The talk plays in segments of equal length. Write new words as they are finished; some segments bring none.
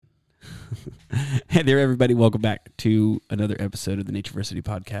Hey there, everybody. Welcome back to another episode of the Natureversity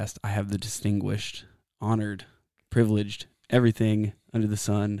Podcast. I have the distinguished, honored, privileged, everything under the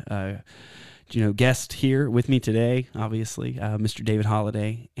sun, guest here with me today, obviously, Mr. David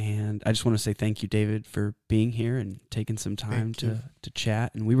Holladay. And I just want to say thank you, David, for being here and taking some time to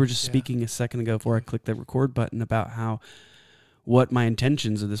chat. And we were just speaking a second ago before I clicked the record button about what my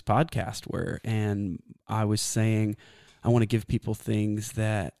intentions of this podcast were. And I was saying I want to give people things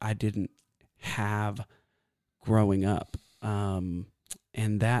that I didn't have growing up. And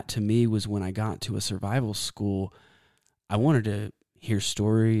that to me was when I got to a survival school. I wanted to hear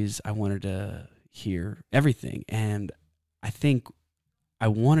stories. I wanted to hear everything. And I think I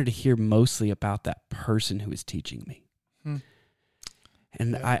wanted to hear mostly about that person who was teaching me.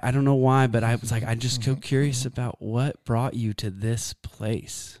 And I don't know why, but I was like, I just so curious about what brought you to this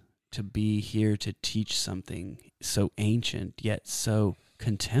place to be here to teach something so ancient yet so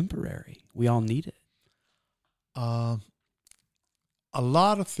contemporary. We all need it. A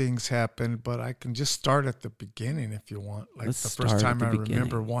lot of things happened, but I can just start at the beginning if you want. Like Let's the first time I beginning.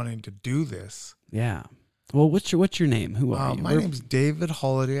 remember wanting to do this. Yeah. Well, what's your name? Who are you? My name's David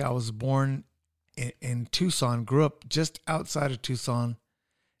Holladay. I was born in Tucson, grew up just outside of Tucson,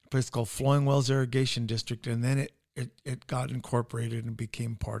 a place called Flowing Wells Irrigation District, and then it got incorporated and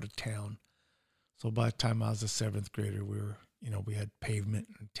became part of town. So by the time I was a seventh grader, we had pavement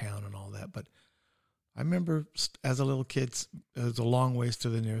in town and all that. But I remember as a little kid, it was a long ways to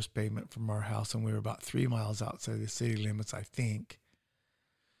the nearest pavement from our house, and we were about 3 miles outside the city limits, I think.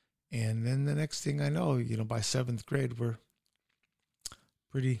 And then the next thing I know, by seventh grade, we're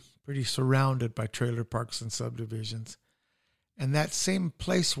pretty surrounded by trailer parks and subdivisions. And that same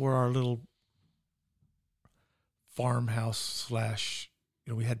place where our little farmhouse /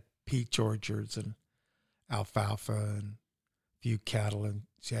 we had peach orchards and alfalfa and a few cattle, and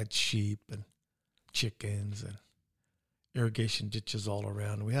she had sheep and chickens and irrigation ditches all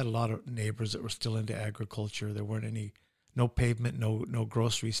around. We had a lot of neighbors that were still into agriculture. There weren't no pavement, no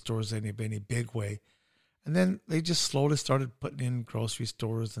grocery stores any big way. And then they just slowly started putting in grocery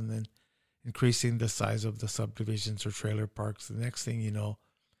stores and then increasing the size of the subdivisions or trailer parks. The next thing you know,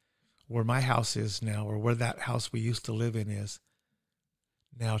 where my house is now, or where that house we used to live in is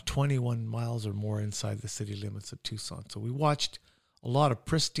now 21 miles or more inside the city limits of Tucson. So we watched a lot of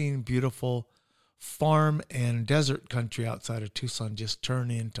pristine, beautiful farm and desert country outside of Tucson just turn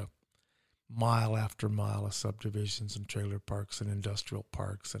into mile after mile of subdivisions and trailer parks and industrial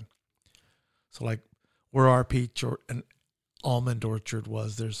parks. And so like where our peach or an almond orchard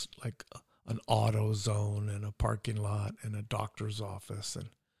was, there's like an auto zone and a parking lot and a doctor's office and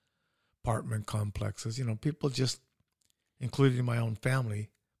apartment complexes. People just, including my own family,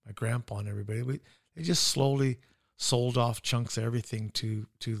 my grandpa and everybody, they just slowly sold off chunks of everything to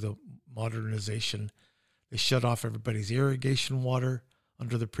the modernization. They shut off everybody's irrigation water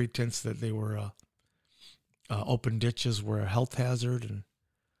under the pretense that they were open ditches were a health hazard, and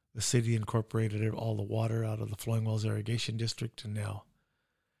the city incorporated all the water out of the Flowing Wells Irrigation District, and now,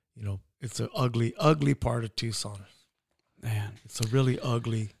 it's an ugly, ugly part of Tucson. Man, it's a really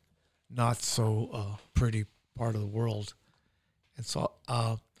ugly, not so pretty part of the world. And so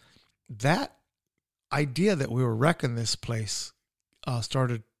that idea that we were wrecking this place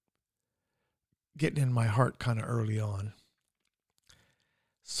started getting in my heart kind of early on.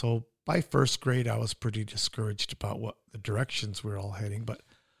 So by first grade, I was pretty discouraged about what the directions we were all heading. But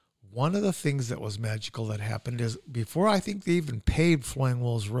one of the things that was magical that happened is before I think they even paved Flowing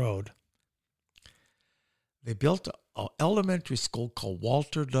Wells Road, they built an elementary school called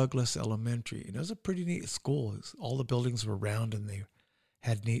Walter Douglas Elementary. And it was a pretty neat school. All the buildings were round and they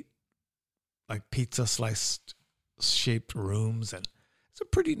had neat, like pizza slice shaped rooms. And it's a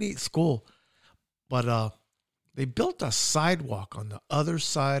pretty neat school. But they built a sidewalk on the other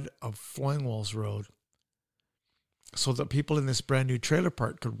side of Flowing Wells Road so that people in this brand new trailer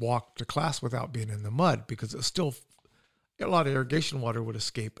park could walk to class without being in the mud, because it's still a lot of irrigation water would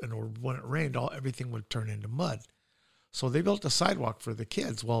escape, and when it rained, everything would turn into mud. So they built a sidewalk for the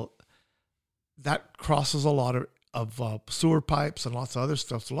kids. Well, that crosses a lot of sewer pipes and lots of other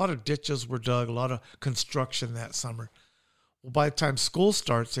stuff. So a lot of ditches were dug, a lot of construction that summer. Well, by the time school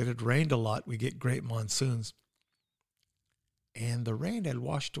starts, it had rained a lot. We get great monsoons. And the rain had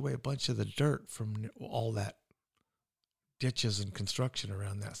washed away a bunch of the dirt from all that ditches and construction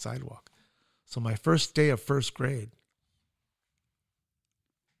around that sidewalk. So my first day of first grade,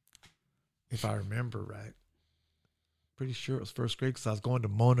 if I remember right, pretty sure it was first grade because I was going to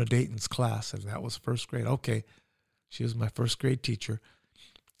Mona Dayton's class, and that was first grade. Okay, she was my first grade teacher.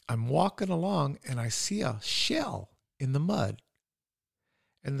 I'm walking along, and I see a shell in the mud.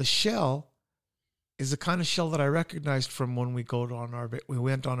 And the shell is the kind of shell that I recognized from when we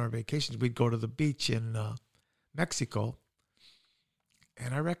went on our vacations. We'd go to the beach in Mexico,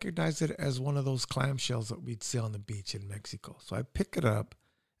 and I recognized it as one of those clam shells that we'd see on the beach in Mexico. So I pick it up,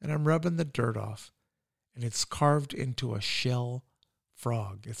 and I'm rubbing the dirt off, and it's carved into a shell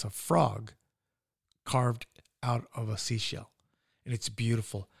frog. It's a frog carved out of a seashell, and it's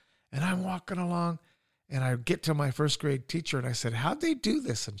beautiful. And I'm walking along, and I get to my first grade teacher, and I said, how'd they do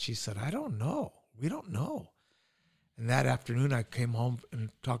this? And she said, I don't know. We don't know. And that afternoon, I came home and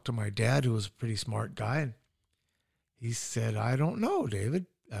talked to my dad, who was a pretty smart guy, and he said, I don't know, David.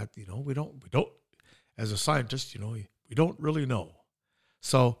 We don't, as a scientist, we don't really know.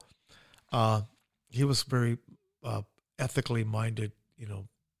 So he was very ethically minded,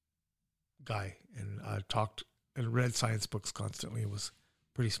 guy, and talked and read science books constantly. He was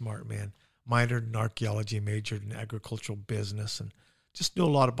a pretty smart man. Minored in archaeology, majored in agricultural business, and just knew a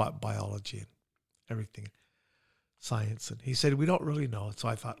lot about biology and everything, science. And he said, we don't really know. So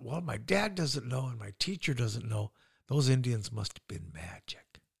I thought, well, my dad doesn't know and my teacher doesn't know. Those Indians must have been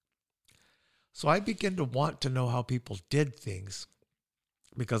magic. So I began to want to know how people did things,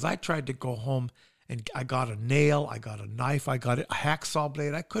 because I tried to go home and I got a nail, I got a knife, I got a hacksaw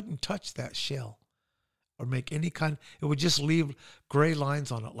blade. I couldn't touch that shell or make any kind. It would just leave gray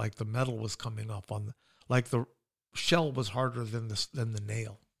lines on it, like the metal was coming off like the shell was harder than the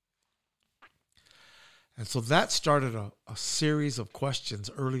nail. And so that started a series of questions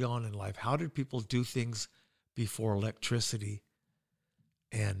early on in life. How did people do things before electricity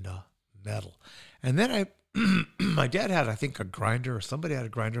and metal? And then my dad had, I think, a grinder, or somebody had a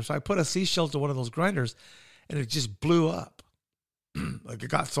grinder. So I put a seashell to one of those grinders, and it just blew up. Like, it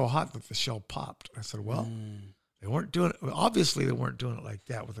got so hot that the shell popped. I said, well, they weren't doing it. Obviously, they weren't doing it like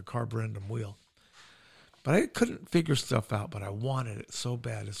that with a carborundum wheel. But I couldn't figure stuff out, but I wanted it so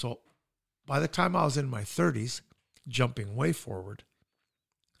bad. And so by the time I was in my 30s, jumping way forward,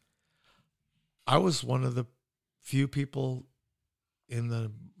 I was one of the few people in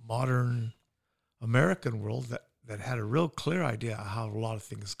the modern American world that had a real clear idea of how a lot of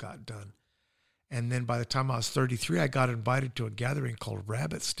things got done. And then by the time I was 33, I got invited to a gathering called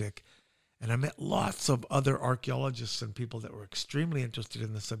Rabbit Stick, and I met lots of other archaeologists and people that were extremely interested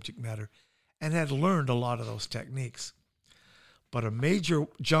in the subject matter and had learned a lot of those techniques. But a major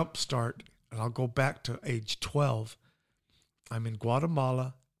jump start, and I'll go back to age 12. I'm in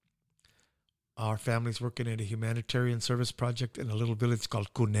Guatemala. Our family's working at a humanitarian service project in a little village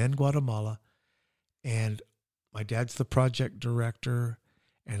called Cunen, Guatemala. And my dad's the project director.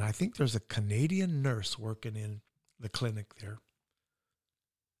 And I think there's a Canadian nurse working in the clinic there.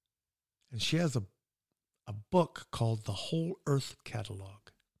 And she has a book called The Whole Earth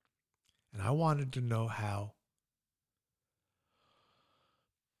Catalog. And I wanted to know how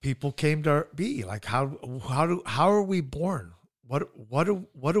people came to be. Like, how are we born? What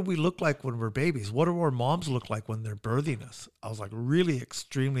do we look like when we're babies? What do our moms look like when they're birthing us? I was like really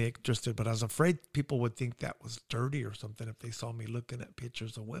extremely interested, but I was afraid people would think that was dirty or something if they saw me looking at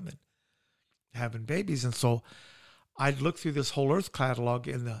pictures of women having babies. And so I'd look through this Whole Earth catalog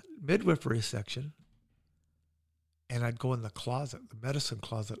in the midwifery section, and I'd go in the closet, the medicine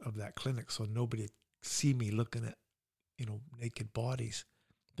closet of that clinic, so nobody would see me looking at, naked bodies,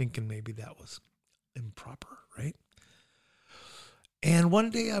 thinking maybe that was improper, right? And one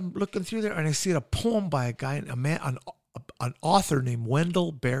day I'm looking through there, and I see a poem by a guy, an author named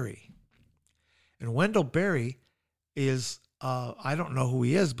Wendell Berry. And Wendell Berry is, I don't know who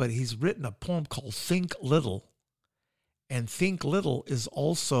he is, but he's written a poem called Think Little. And Think Little is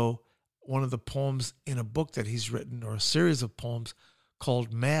also one of the poems in a book that he's written, or a series of poems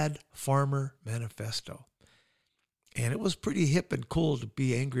called Mad Farmer Manifesto. And it was pretty hip and cool to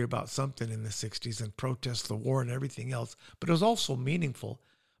be angry about something in the 60s and protest the war and everything else. But it was also meaningful.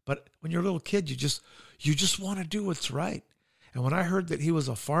 But when you're a little kid, you just want to do what's right. And when I heard that he was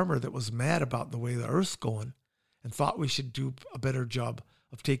a farmer that was mad about the way the earth's going and thought we should do a better job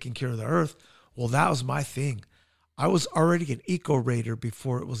of taking care of the earth, well, that was my thing. I was already an eco-raider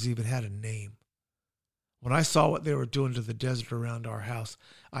before it was even had a name. When I saw what they were doing to the desert around our house,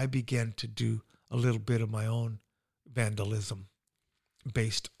 I began to do a little bit of my own vandalism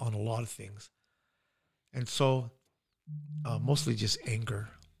based on a lot of things. And so mostly just anger.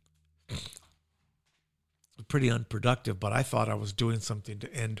 Pretty unproductive, but I thought I was doing something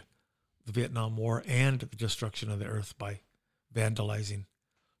to end the Vietnam War and the destruction of the earth by vandalizing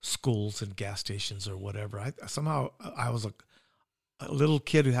schools and gas stations or whatever. I was a little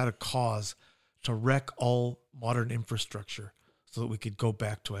kid who had a cause to wreck all modern infrastructure so that we could go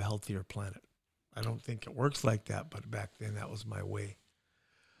back to a healthier planet. I don't think it works like that, but back then that was my way.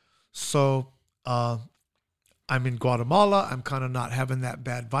 So I'm in Guatemala. I'm kind of not having that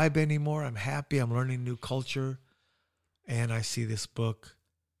bad vibe anymore. I'm happy. I'm learning new culture. And I see this book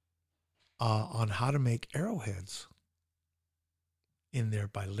on how to make arrowheads in there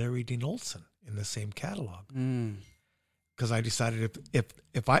by Larry Dean Olson in the same catalog. Because I decided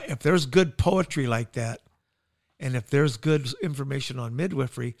if there's good poetry like that, and if there's good information on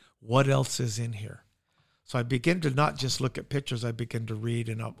midwifery, what else is in here? So I began to not just look at pictures. I began to read,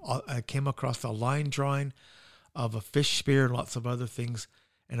 and I came across a line drawing of a fish spear and lots of other things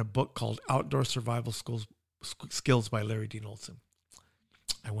in a book called Outdoor Survival Skills by Larry Dean Olson.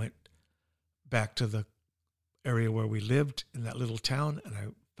 I went back to the area where we lived in that little town, and I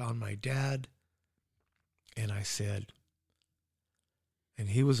found my dad, and I said, and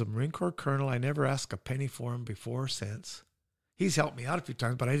he was a Marine Corps colonel. I never asked a penny for him before or since. He's helped me out a few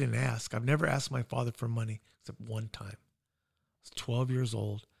times, but I didn't ask. I've never asked my father for money except one time. I was 12 years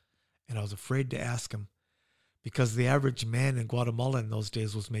old, and I was afraid to ask him because the average man in Guatemala in those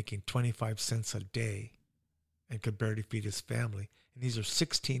days was making 25 cents a day and could barely feed his family. And these are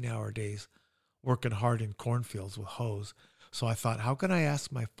 16-hour days working hard in cornfields with hoes. So I thought, how can I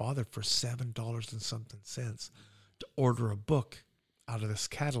ask my father for $7 and something cents to order a book out of this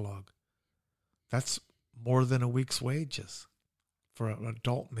catalog? That's more than a week's wages for an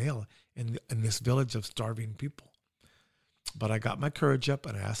adult male in this village of starving people. But I got my courage up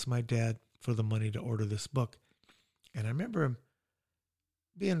and I asked my dad for the money to order this book. And I remember him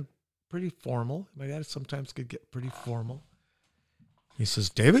being pretty formal. My dad sometimes could get pretty formal. He says,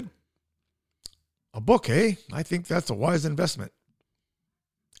 David, a book, eh? I think that's a wise investment.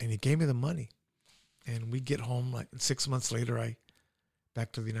 And he gave me the money. And we get home, like 6 months later,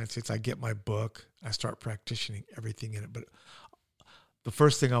 back to the United States, I get my book. I start practicing everything in it. But the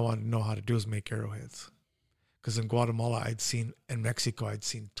first thing I wanted to know how to do is make arrowheads. Because in Guatemala, in Mexico, I'd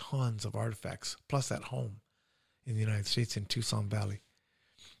seen tons of artifacts, plus at home in the United States in Tucson Valley.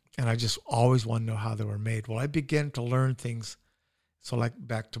 And I just always wanted to know how they were made. Well, I began to learn things. So like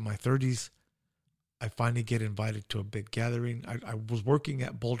back to my 30s, I finally get invited to a big gathering. I was working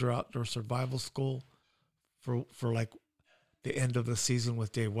at Boulder Outdoor Survival School for like the end of the season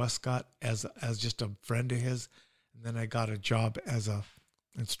with Dave Westcott as just a friend of his. And then I got a job as a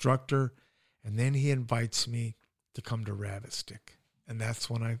instructor. And then he invites me to come to Rabbit Stick. And that's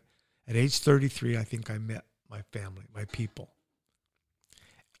when at age 33, I think I met my family, my people.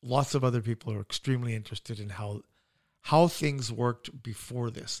 Lots of other people are extremely interested in how things worked before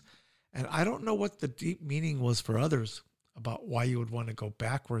this. And I don't know what the deep meaning was for others about why you would want to go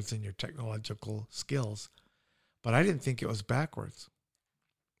backwards in your technological skills. But I didn't think it was backwards.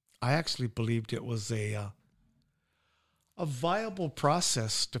 I actually believed it was a viable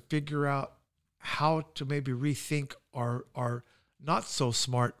process to figure out how to maybe rethink our not so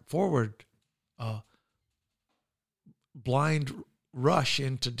smart forward blind rush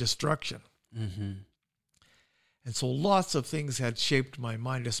into destruction. Mm-hmm. And so lots of things had shaped my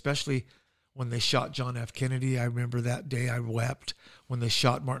mind, especially when they shot John F. Kennedy. I remember that day I wept. When they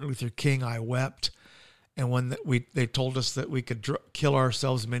shot Martin Luther King, I wept. And when they told us that we could kill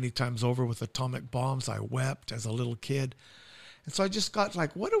ourselves many times over with atomic bombs, I wept as a little kid. And so I just got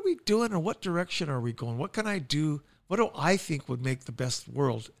like, what are we doing, or what direction are we going? What can I do? What do I think would make the best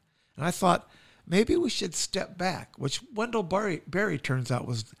world? And I thought, maybe we should step back, which Wendell Berry turns out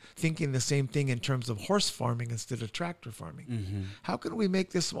was thinking the same thing in terms of horse farming instead of tractor farming. Mm-hmm. How can we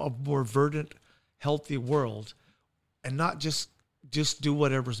make this a more verdant, healthy world and not just do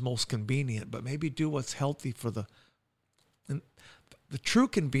whatever's most convenient, but maybe do what's healthy for the true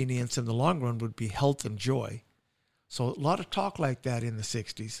convenience in the long run would be health and joy. So a lot of talk like that in the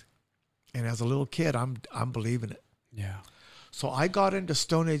 60s. And as a little kid, I'm believing it. Yeah. So I got into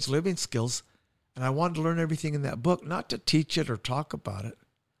Stone Age living skills, and I wanted to learn everything in that book, not to teach it or talk about it.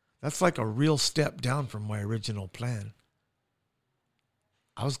 That's like a real step down from my original plan.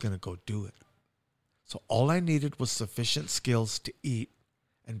 I was going to go do it. So all I needed was sufficient skills to eat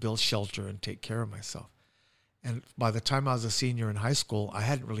and build shelter and take care of myself. And by the time I was a senior in high school, I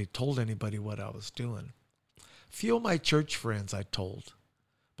hadn't really told anybody what I was doing. Few of my church friends I told,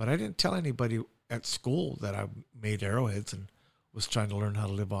 but I didn't tell anybody at school that I made arrowheads and was trying to learn how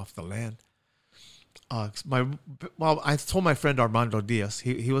to live off the land. I told my friend Armando Diaz.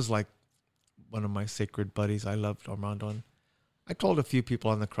 He was like one of my sacred buddies. I loved Armando. And I told a few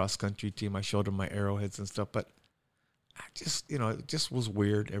people on the cross-country team. I showed them my arrowheads and stuff, but I just, it just was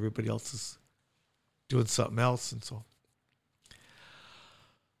weird. Everybody else is doing something else. And so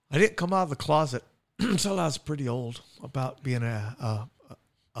I didn't come out of the closet until I was pretty old about being a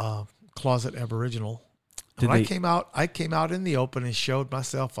closet Aboriginal. When I came out in the open and showed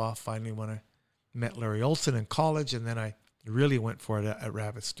myself off finally when met Larry Olson in college, and then I really went for it at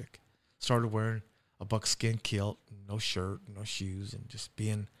Rabbit Stick. Started wearing a buckskin kilt, no shirt, no shoes, and just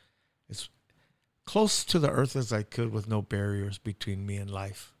being as close to the earth as I could with no barriers between me and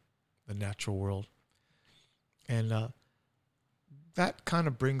life, the natural world. And that kind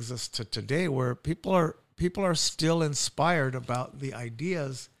of brings us to today, where people are still inspired about the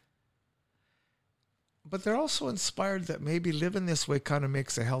ideas, but they're also inspired that maybe living this way kind of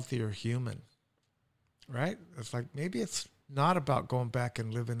makes a healthier human, right? It's like maybe it's not about going back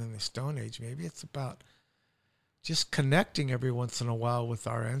and living in the Stone Age. Maybe it's about just connecting every once in a while with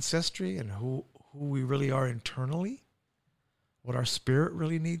our ancestry and who we really are internally, what our spirit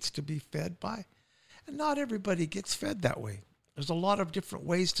really needs to be fed by. And not everybody gets fed that way. There's a lot of different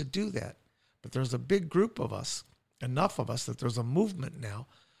ways to do that. But there's a big group of us, enough of us, that there's a movement now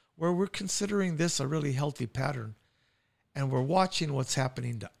where we're considering this a really healthy pattern. And we're watching what's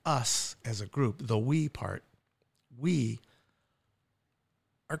happening to us as a group, the we part. We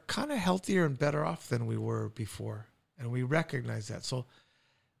are kind of healthier and better off than we were before. And we recognize that. So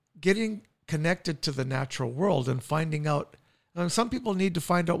getting connected to the natural world and finding out, some people need to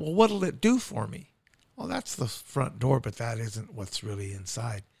find out, well, what'll it do for me? Well, that's the front door, but that isn't what's really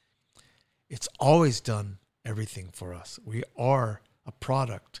inside. It's always done everything for us. We are a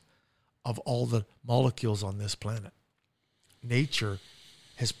product of all the molecules on this planet. Nature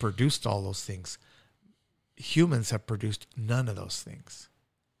has produced all those things. Humans have produced none of those things.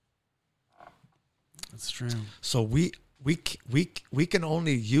 That's true. So we can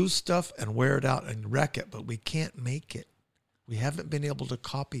only use stuff and wear it out and wreck it, but we can't make it. We haven't been able to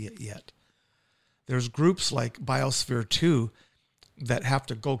copy it yet. There's groups like Biosphere 2 that have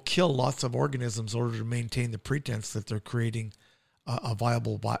to go kill lots of organisms in order to maintain the pretense that they're creating a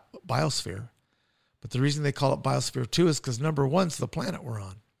viable biosphere. But the reason they call it Biosphere 2 is because number one's the planet we're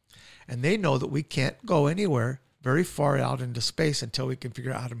on. And they know that we can't go anywhere very far out into space until we can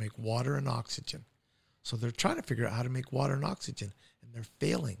figure out how to make water and oxygen. So they're trying to figure out how to make water and oxygen, and they're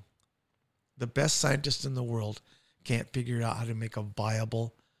failing. The best scientists in the world can't figure out how to make a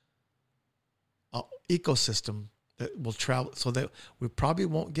viable ecosystem that will travel, so that we probably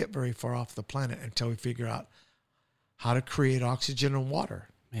won't get very far off the planet until we figure out how to create oxygen and water.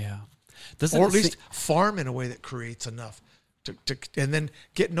 Yeah. Or at least farm in a way that creates enough to and then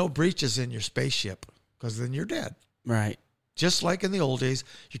get no breaches in your spaceship, because then you're dead. Right. Just like in the old days,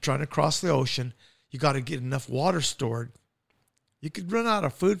 you're trying to cross the ocean, you got to get enough water stored. You could run out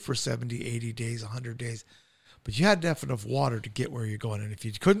of food for 70, 80 days, 100 days, but you had to have enough water to get where you're going. And if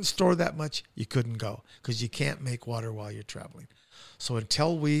you couldn't store that much, you couldn't go, because you can't make water while you're traveling. So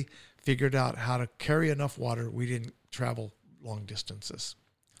until we figured out how to carry enough water, we didn't travel long distances.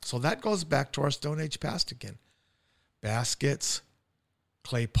 So that goes back to our Stone Age past again. Baskets,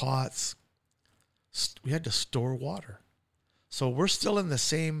 clay pots. We had to store water. So we're still in the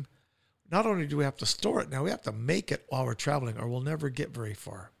same, not only do we have to store it, now we have to make it while we're traveling, or we'll never get very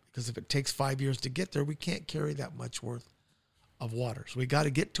far. Because if it takes 5 years to get there, we can't carry that much worth of water. So we got to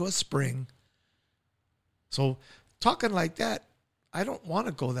get to a spring. So talking like that, I don't want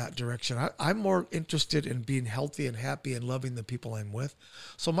to go that direction. I'm more interested in being healthy and happy and loving the people I'm with.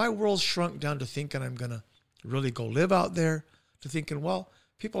 So my world's shrunk down to thinking I'm going to really go live out there, to thinking, well,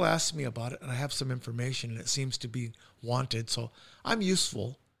 people ask me about it and I have some information and it seems to be wanted. So I'm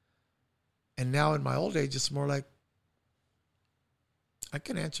useful. And now in my old age, it's more like, I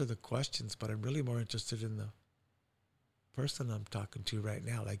can answer the questions, but I'm really more interested in the person I'm talking to right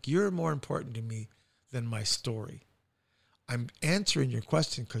now. Like, you're more important to me than my story. I'm answering your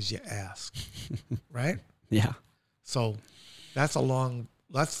question because you ask, right? Yeah. So that's the long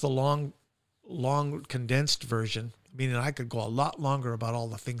condensed version, meaning I could go a lot longer about all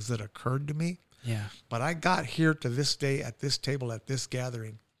the things that occurred to me. Yeah. But I got here to this day at this table, at this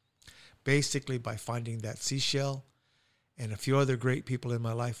gathering, basically by finding that seashell and a few other great people in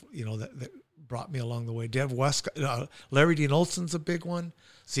my life, that brought me along the way. Larry Dean Olson's a big one.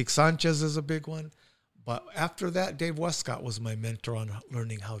 Zeke Sanchez is a big one. But after that, Dave Westcott was my mentor on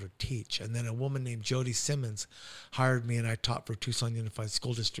learning how to teach. And then a woman named Jody Simmons hired me, and I taught for Tucson Unified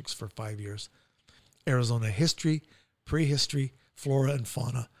School Districts for 5 years. Arizona history, prehistory, flora and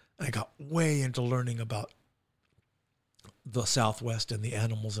fauna. And I got way into learning about the Southwest and the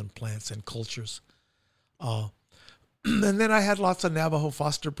animals and plants and cultures. And then I had lots of Navajo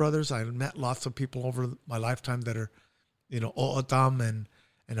foster brothers. I met lots of people over my lifetime that are, O'odham and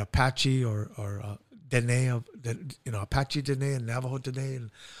Apache or Dene, Apache Dene and Navajo Dene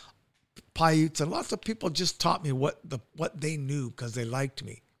and Paiutes. And lots of people just taught me what they knew because they liked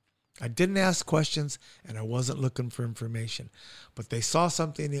me. I didn't ask questions, and I wasn't looking for information. But they saw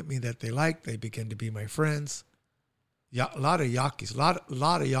something in me that they liked. They began to be my friends. A lot of Yaquis, a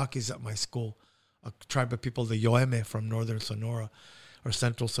lot of Yaquis at my school, a tribe of people, the Yoeme from northern Sonora or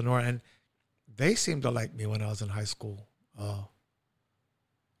central Sonora, and they seemed to like me when I was in high school.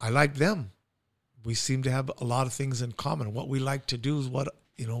 I liked them. We seemed to have a lot of things in common. What we like to do is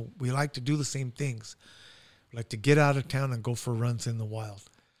we like to do the same things. We like to get out of town and go for runs in the wild.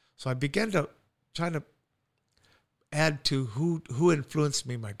 So I began to try to add to who influenced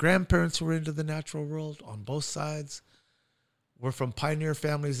me. My grandparents were into the natural world on both sides. We're from pioneer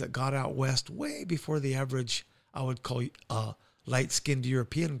families that got out west way before the average, I would call light-skinned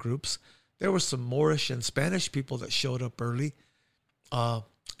European groups. There were some Moorish and Spanish people that showed up early, and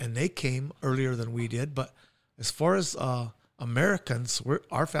they came earlier than we did. But as far as Americans,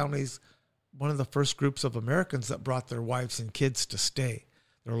 our family's one of the first groups of Americans that brought their wives and kids to stay.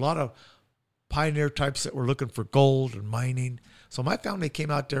 There were a lot of pioneer types that were looking for gold and mining. So my family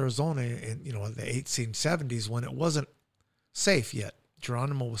came out to Arizona in the 1870s when it wasn't safe yet.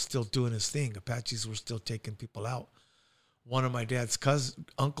 Geronimo was still doing his thing. Apaches were still taking people out. One of my dad's great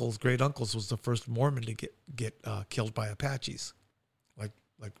uncles, was the first Mormon to get killed by Apaches.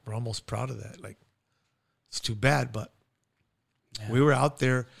 Like we're almost proud of that. Like, it's too bad, but we were out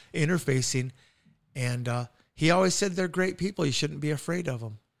there interfacing, and he always said they're great people. You shouldn't be afraid of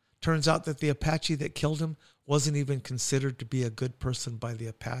them. Turns out that the Apache that killed him wasn't even considered to be a good person by the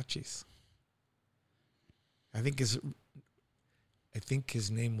Apaches. I think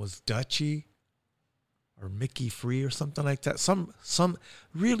his name was Dutchy or Mickey Free or something like that. Some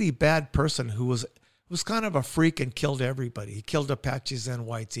really bad person who was kind of a freak and killed everybody. He killed Apaches and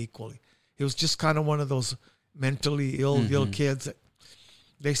whites equally. He was just kind of one of those mentally ill kids.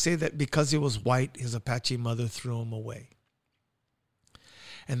 They say that because he was white, his Apache mother threw him away.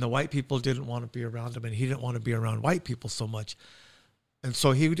 And the white people didn't want to be around him, and he didn't want to be around white people so much. And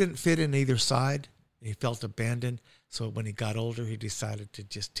so he didn't fit in either side. He felt abandoned. So when he got older, he decided to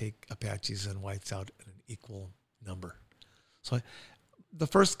just take Apaches and whites out in an equal number. So the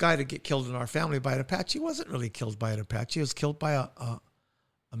first guy to get killed in our family by an Apache wasn't really killed by an Apache. He was killed by a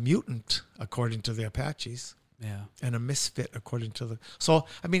mutant, according to the Apaches. Yeah. And a misfit, according to the... So,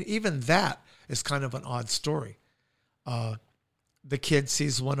 I mean, even that is kind of an odd story. The kid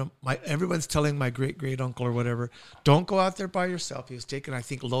sees everyone's telling my great-great-uncle or whatever, don't go out there by yourself. He was taking, I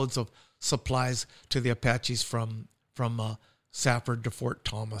think, loads of supplies to the Apaches from Safford to Fort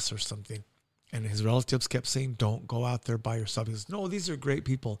Thomas or something. And his relatives kept saying, don't go out there by yourself. He goes, no, these are great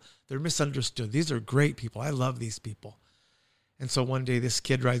people. They're misunderstood. These are great people. I love these people. And so one day this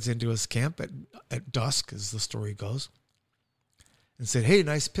kid rides into his camp at dusk, as the story goes, and said, hey,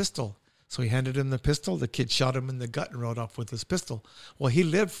 nice pistol. So he handed him the pistol. The kid shot him in the gut and rode off with his pistol. Well, he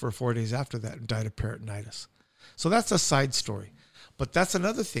lived for 4 days after that and died of peritonitis. So that's a side story. But that's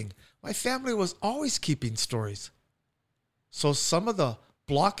another thing. My family was always keeping stories. So some of the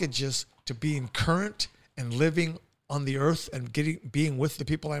blockages to being current and living on the earth and being with the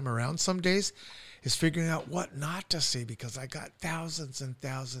people I'm around some days is figuring out what not to say, because I got thousands and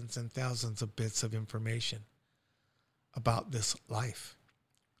thousands and thousands of bits of information about this life.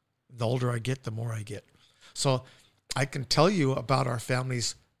 The older I get, the more I get. So I can tell you about our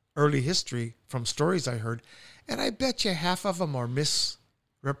family's early history from stories I heard, and I bet you half of them are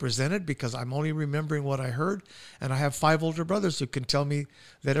misrepresented because I'm only remembering what I heard, and I have 5 older brothers who can tell me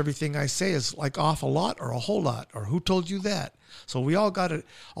that everything I say is like off a lot or a whole lot, or who told you that? So we all got it.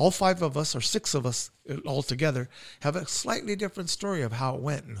 All 5 of us, or 6 of us all together, have a slightly different story of how it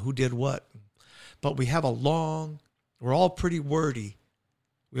went and who did what. But we have we're all pretty wordy.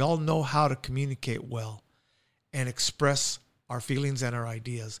 We all know how to communicate well and express our feelings and our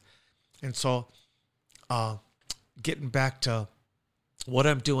ideas. And so getting back to what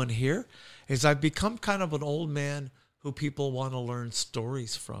I'm doing here is I've become kind of an old man who people want to learn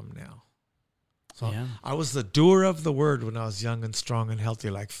stories from now. So I was the doer of the word when I was young and strong and healthy,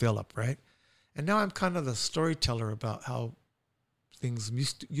 like Philip, right? And now I'm kind of the storyteller about how things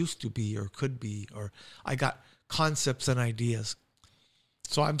used to be or could be, or I got concepts and ideas.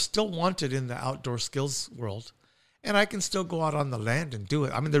 So I'm still wanted in the outdoor skills world, and I can still go out on the land and do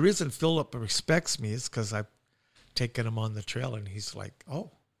it. I mean, the reason Philip respects me is because I've taken him on the trail, and he's like,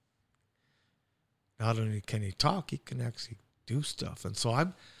 oh, not only can he talk, he can actually do stuff. And so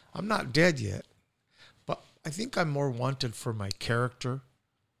I'm not dead yet, but I think I'm more wanted for my character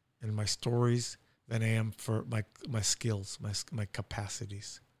and my stories than I am for my skills, my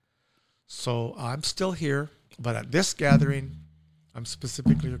capacities. So I'm still here, but at this gathering, I'm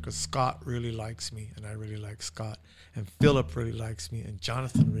specifically here because Scott really likes me, and I really like Scott. And Philip really likes me, and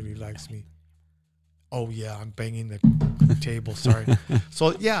Jonathan really likes me. Oh, yeah, I'm banging the table. Sorry.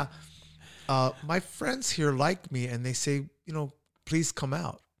 So, yeah, my friends here like me, and they say, please come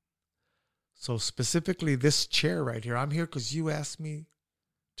out. So specifically this chair right here, I'm here because you asked me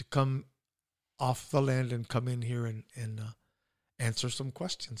to come off the land and come in here and answer some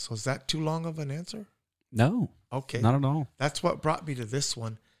questions. So is that too long of an answer? No. Okay. Not at all. That's what brought me to this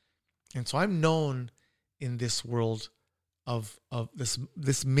one. And so I'm known in this world of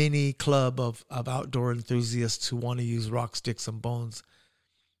this mini club of outdoor enthusiasts who want to use rock, sticks, and bones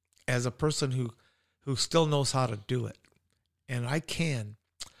as a person who still knows how to do it. And I can.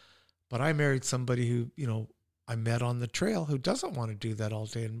 But I married somebody who, I met on the trail who doesn't want to do that all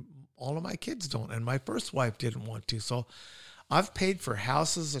day. And all of my kids don't. And my first wife didn't want to. So I've paid for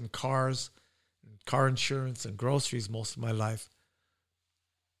houses and cars, and car insurance and groceries most of my life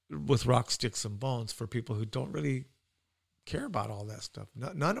with rock, sticks, and bones for people who don't really care about all that stuff.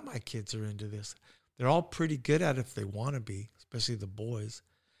 None of my kids are into this. They're all pretty good at it if they want to be, especially the boys.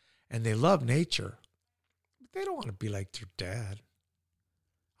 And they love nature. But they don't want to be like their dad.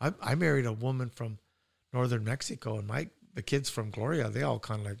 I married a woman from northern Mexico, and the kids from Gloria, they all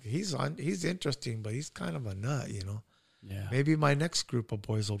kind of like, he's interesting, but he's kind of a nut, Yeah. Maybe my next group of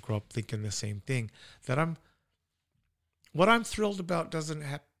boys will grow up thinking the same thing. What I'm thrilled about doesn't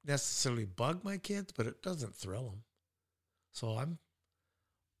necessarily bug my kids, but it doesn't thrill them. So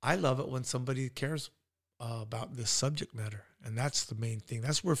I love it when somebody cares about this subject matter, and that's the main thing.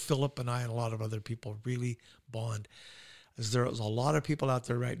 That's where Philip and I and a lot of other people really bond. There's a lot of people out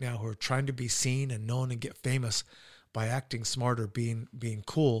there right now who are trying to be seen and known and get famous by acting smart or being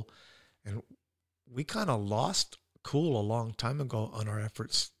cool. And we kind of lost cool a long time ago on our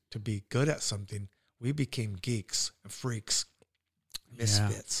efforts to be good at something. We became geeks, freaks,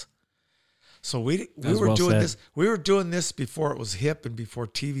 misfits. Yeah. So we were doing this. We were doing this before it was hip and before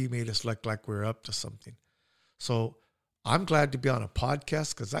TV made us look like we were up to something. So I'm glad to be on a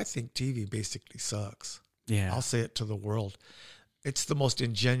podcast because I think TV basically sucks. Yeah. I'll say it to the world. It's the most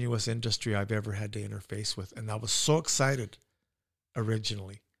ingenuous industry I've ever had to interface with. And I was so excited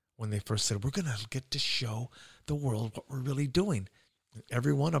originally when they first said, we're going to get to show the world what we're really doing. And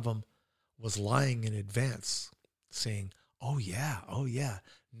every one of them was lying in advance, saying, oh yeah,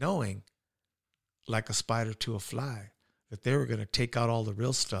 knowing like a spider to a fly that they were going to take out all the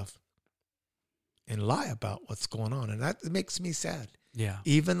real stuff and lie about what's going on. And that makes me sad. Yeah.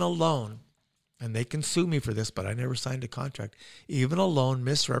 Even alone, and they can sue me for this, but I never signed a contract. Even alone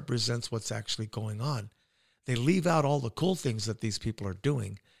misrepresents what's actually going on. They leave out all the cool things that these people are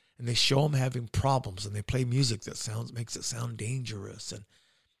doing, and they show them having problems, and they play music that makes it sound dangerous, and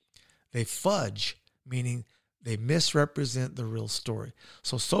they fudge, meaning they misrepresent the real story.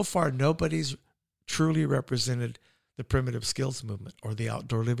 So far, nobody's truly represented the primitive skills movement or the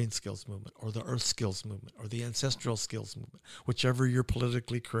outdoor living skills movement or the earth skills movement or the ancestral skills movement, whichever your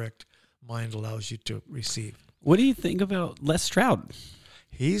politically correct mind allows you to receive. What do you think about Les Stroud?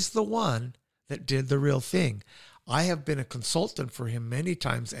 He's the one that did the real thing. I have been a consultant for him many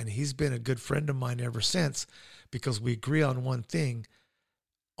times, and he's been a good friend of mine ever since because we agree on one thing.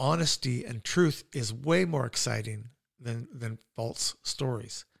 Honesty and truth is way more exciting than false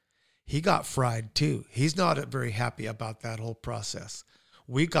stories. He got fried too. He's not very happy about that whole process.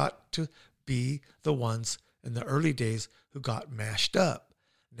 We got to be the ones in the early days who got mashed up.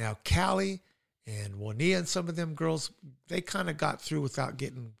 Now, Callie and Juania and some of them girls, they kind of got through without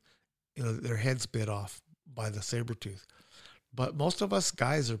getting, their heads bit off by the saber-tooth. But most of us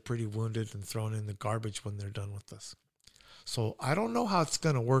guys are pretty wounded and thrown in the garbage when they're done with us. So I don't know how it's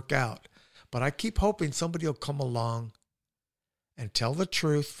going to work out, but I keep hoping somebody will come along and tell the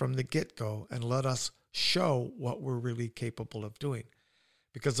truth from the get-go and let us show what we're really capable of doing.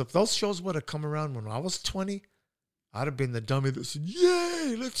 Because if those shows would have come around when I was 20, I'd have been the dummy that said,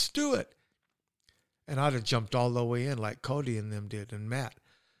 yay, let's do it. And I'd have jumped all the way in like Cody and them did and Matt.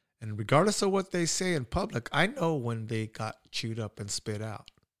 And regardless of what they say in public, I know when they got chewed up and spit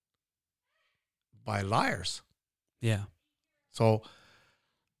out by liars. Yeah. So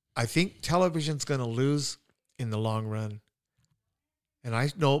I think television's going to lose in the long run. And I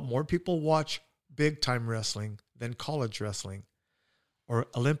know more people watch big-time wrestling than college wrestling or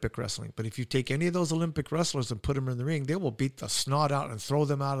Olympic wrestling. But if you take any of those Olympic wrestlers and put them in the ring, they will beat the snot out and throw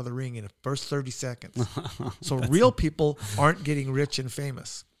them out of the ring in the first 30 seconds. So real people aren't getting rich and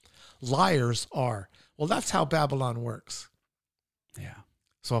famous. Liars are. Well, that's how Babylon works. Yeah.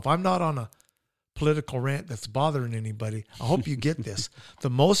 So if I'm not on a political rant that's bothering anybody, I hope you get this. The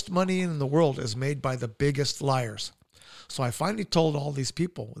most money in the world is made by the biggest liars. So I finally told all these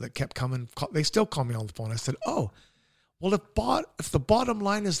people that kept coming, they still call me on the phone. I said, oh, well, if the bottom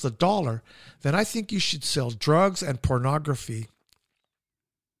line is the dollar, then I think you should sell drugs and pornography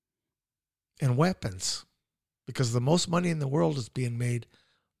and weapons, because the most money in the world is being made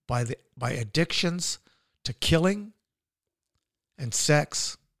by addictions to killing and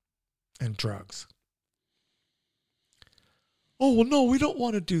sex and drugs. Oh, well, no, we don't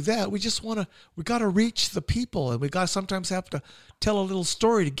want to do that. We got to reach the people, and we got to sometimes have to tell a little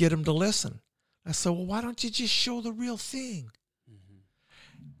story to get them to listen. I said, well, why don't you just show the real thing?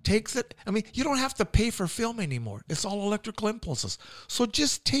 You don't have to pay for film anymore. It's all electrical impulses. So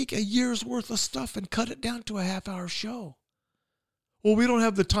just take a year's worth of stuff and cut it down to a half-hour show. Well, we don't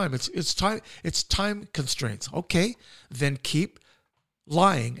have the time. It's time constraints. Okay, then keep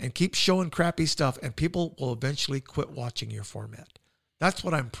lying and keep showing crappy stuff, and people will eventually quit watching your format. That's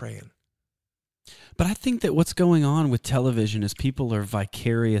what I'm praying. But I think that what's going on with television is people are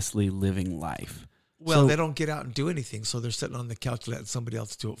vicariously living life. Well, they don't get out and do anything, so they're sitting on the couch letting somebody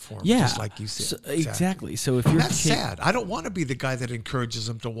else do it for them, just like you said. Exactly. So if you're that's sad. I don't want to be the guy that encourages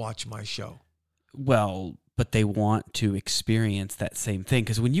them to watch my show. Well, but they want to experience that same thing.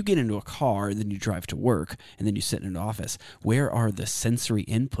 Because when you get into a car and then you drive to work and then you sit in an office, where are the sensory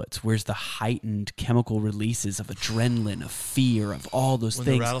inputs? Where's the heightened chemical releases of adrenaline, of fear, of all those things?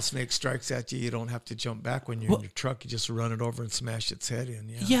 When the rattlesnake strikes at you, you don't have to jump back when you're in your truck. You just run it over and smash its head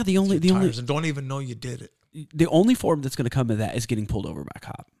in. Yeah, the only and don't even know you did it. The only form that's going to come of that is getting pulled over by a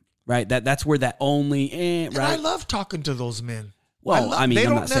cop, right? That's where that only. Right? And I love talking to those men. Well, they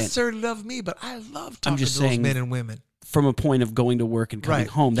don't necessarily love me, but I love talking to those men and women. From a point of going to work and coming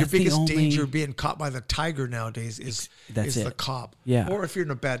home, that's your biggest danger being caught by the tiger nowadays is the cop. Yeah. Or if you're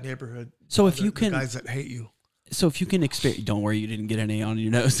in a bad neighborhood, so if you can, guys that hate you. So if you can experience, don't worry, you didn't get any on your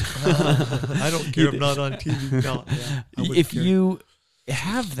nose. I don't care. I'm not on TV. No, if you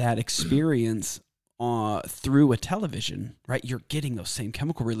have that experience through a television, right, you're getting those same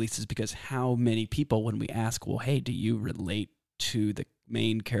chemical releases, because how many people, when we ask, well, hey, do you relate to the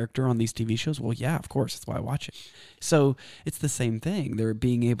main character on these TV shows? Well, yeah, of course. That's why I watch it. So it's the same thing. They're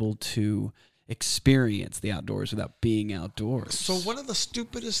being able to experience the outdoors without being outdoors. So one of the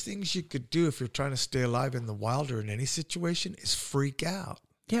stupidest things you could do if you're trying to stay alive in the wild or in any situation is freak out.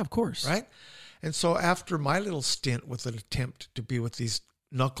 Yeah, of course. Right? And so after my little stint with an attempt to be with these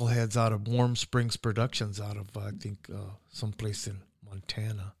knuckleheads out of Warm Springs Productions out of, I think, someplace in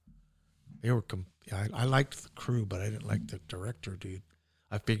Montana, they were I liked the crew, but I didn't like the director, dude.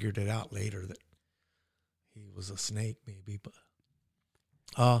 I figured it out later that he was a snake, maybe. But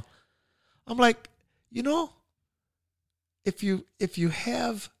I'm like, if you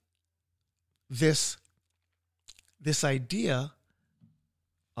have this idea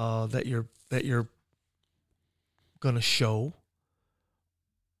that you're going to show,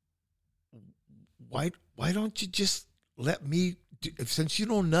 why don't you just let me? Since you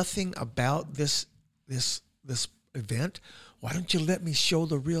know nothing about this event, why don't you let me show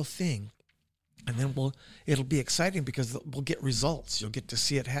the real thing? And then it'll be exciting because we'll get results. You'll get to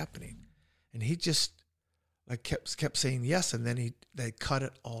see it happening. And he just kept saying yes, and then they cut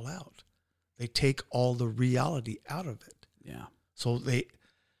it all out. They take all the reality out of it. Yeah. So they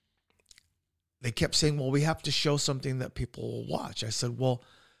kept saying, well, we have to show something that people will watch. I said, well,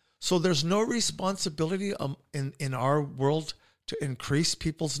 so there's no responsibility in our world to increase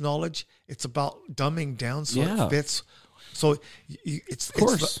people's knowledge. It's about dumbing down so it fits. So it's of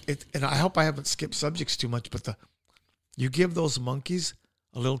course. And I hope I haven't skipped subjects too much, but you give those monkeys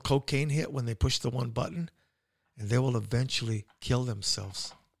a little cocaine hit when they push the one button, and they will eventually kill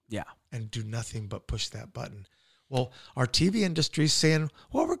themselves. Yeah. And do nothing but push that button. Well, our TV industry is saying,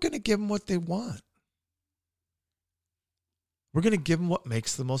 well, we're going to give them what they want. We're going to give them what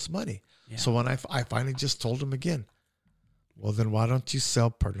makes the most money. Yeah. So when I finally just told them again, well, then why don't you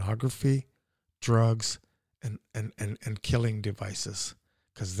sell pornography, drugs, and killing devices?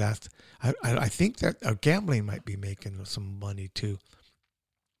 Because I think that gambling might be making some money too.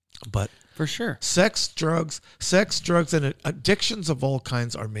 But for sure, sex, drugs, and addictions of all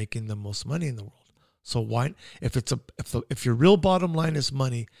kinds are making the most money in the world. So why, if your real bottom line is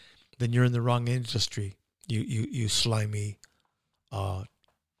money, then you're in the wrong industry. You slimy.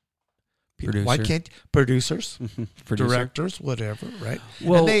 Producer. Why can't producers, directors, whatever, right?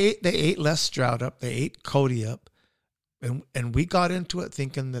 Well, and they ate Les Stroud up, they ate Cody up, and we got into it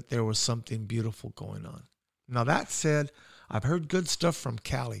thinking that there was something beautiful going on. Now that said, I've heard good stuff from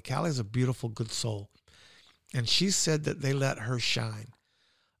Callie. Callie's a beautiful, good soul, and she said that they let her shine.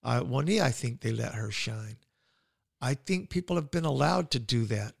 I think they let her shine. I think people have been allowed to do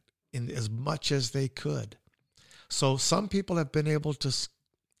that in as much as they could. So some people have been able to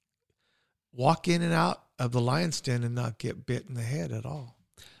walk in and out of the lion's den and not get bit in the head at all.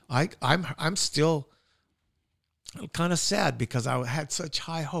 I'm still kind of sad because I had such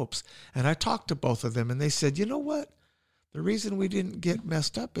high hopes. And I talked to both of them, and they said, you know what? The reason we didn't get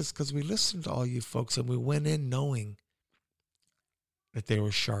messed up is because we listened to all you folks, and we went in knowing that they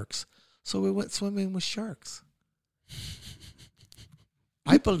were sharks. So we went swimming with sharks.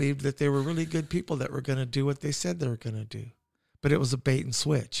 I believed that they were really good people that were going to do what they said they were going to do. But it was a bait and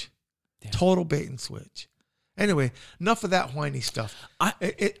switch. Damn. Total bait and switch. Anyway, enough of that whiny stuff.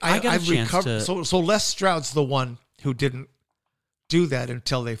 I've recovered. So Les Stroud's the one who didn't do that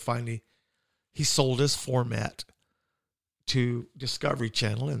until he sold his format to Discovery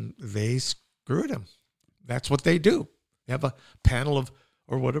Channel, and they screwed him. That's what they do. They have a panel of,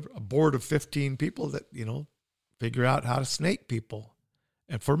 or whatever, a board of 15 people that, figure out how to snake people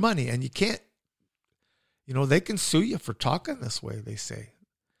and for money. And you can't, they can sue you for talking this way, they say.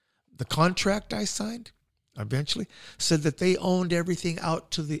 The contract I signed eventually said that they owned everything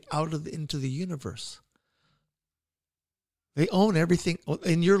into the universe. They own everything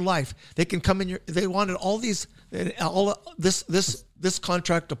in your life. They can come in they wanted all these, this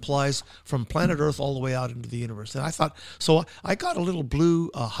contract applies from planet Earth all the way out into the universe. And I thought, so I got a little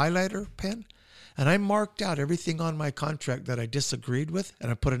blue highlighter pen, and I marked out everything on my contract that I disagreed with, and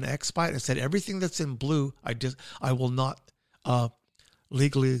I put an X by it and said, everything that's in blue, I will not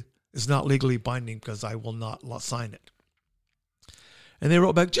is not legally binding because I will not sign it. And they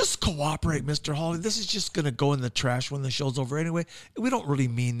wrote back, just cooperate, Mr. Holladay. This is just going to go in the trash when the show's over anyway. We don't really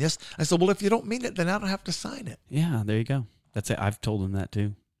mean this. I said, well, if you don't mean it, then I don't have to sign it. Yeah, there you go. That's it. I've told them that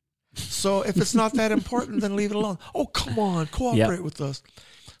too. So if it's not that important, then leave it alone. Oh, come on, cooperate with us.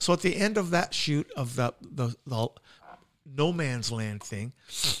 So at the end of that shoot of the No Man's Land thing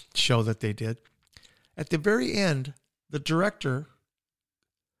show that they did, at the very end, the director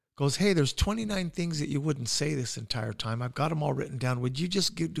goes, hey, there's 29 things that you wouldn't say this entire time. I've got them all written down. Would you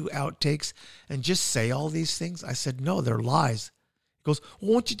just do outtakes and just say all these things? I said, no, they're lies. He goes,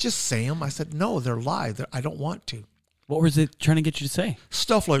 well, won't you just say them? I said, no, they're lies. I don't want to. What was it trying to get you to say?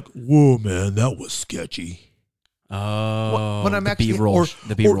 Stuff like, whoa, man, that was sketchy. Oh, when I'm the actually,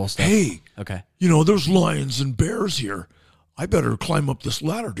 B-roll stuff. Hey, okay. There's lions and bears here. I better climb up this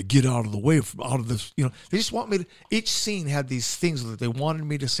ladder to get out of the way out of this. They just want me to. Each scene had these things that they wanted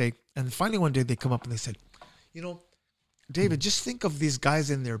me to say. And finally one day they come up and they said, David, just think of these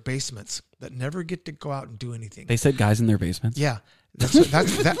guys in their basements that never get to go out and do anything. They said guys in their basements? Yeah. That's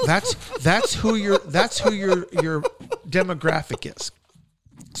who your demographic is.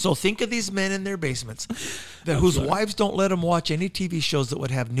 So think of these men in their basements whose wives don't let them watch any TV shows that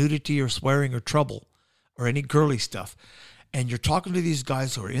would have nudity or swearing or trouble or any girly stuff. And you're talking to these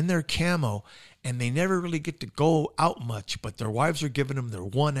guys who are in their camo and they never really get to go out much, but their wives are giving them their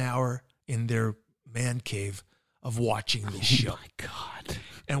 1 hour in their man cave of watching this show. Oh my God.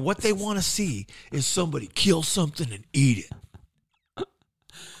 And what they want to see is somebody kill something and eat it.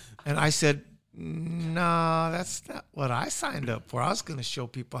 And I said, no, that's not what I signed up for. I was going to show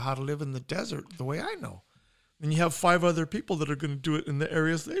people how to live in the desert the way I know. And you have 5 other people that are going to do it in the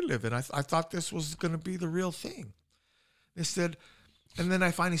areas they live in. I thought this was going to be the real thing. They said, and then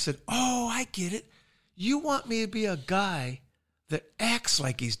I finally said, oh, I get it. You want me to be a guy that acts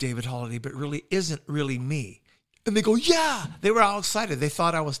like he's David Holladay, but really isn't really me. And they go, yeah. They were all excited. They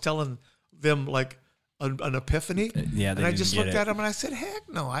thought I was telling them like an epiphany. Yeah, and I just looked at them and I said, heck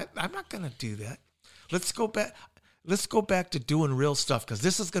no, I'm not going to do that. Let's go back to doing real stuff because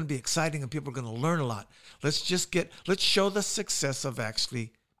this is going to be exciting and people are going to learn a lot. Let's show the success of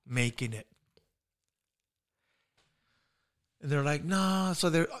actually making it. And they're like, nah.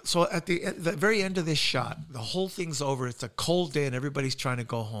 So at the very end of this shot, the whole thing's over. It's a cold day and everybody's trying to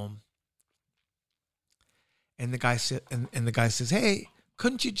go home. And the guy says, hey,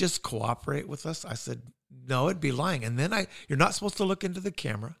 couldn't you just cooperate with us? I said, no, it'd be lying. And then you're not supposed to look into the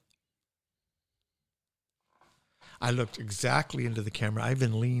camera. I looked exactly into the camera. I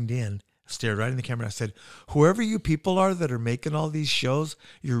even leaned in, stared right in the camera. I said, whoever you people are that are making all these shows,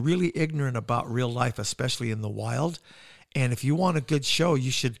 you're really ignorant about real life, especially in the wild. And if you want a good show,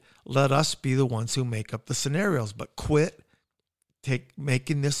 you should let us be the ones who make up the scenarios, but quit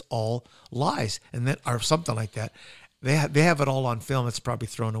making this all lies and then or something like that. They have it all on film. It's probably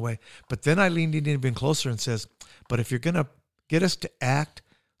thrown away. But then I leaned in even closer and says, but if you're going to get us to act,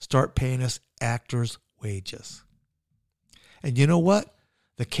 start paying us actors' wages. And you know what?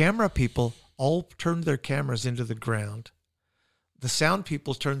 The camera people all turned their cameras into the ground. The sound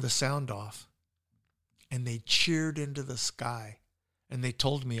people turned the sound off. And they cheered into the sky. And they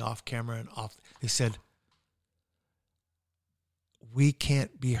told me off camera and off. They said, we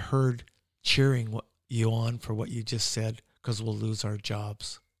can't be heard cheering you on for what you just said because we'll lose our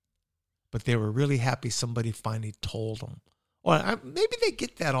jobs. But they were really happy somebody finally told them. Or maybe they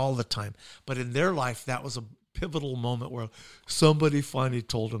get that all the time, but in their life, that was a pivotal moment where somebody finally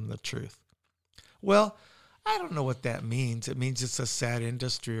told them the truth. Well, I don't know what that means. It means it's a sad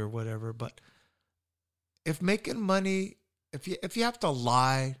industry or whatever, but if making money, if you have to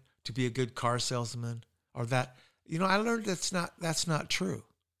lie to be a good car salesman or that, I learned that's not true.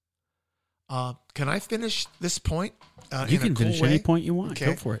 Can I finish this point? You can finish any point you want. Okay.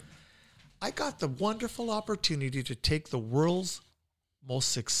 Go for it. I got the wonderful opportunity to take the world's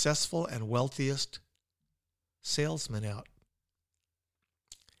most successful and wealthiest salesman out.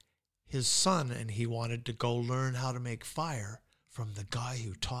 His son and he wanted to go learn how to make fire from the guy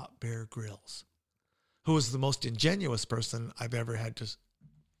who taught Bear Grylls, who was the most ingenuous person I've ever had to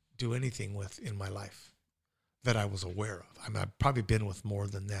do anything with in my life that I was aware of. I mean, I've probably been with more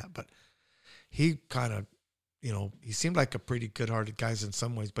than that, but he kind of, he seemed like a pretty good-hearted guy in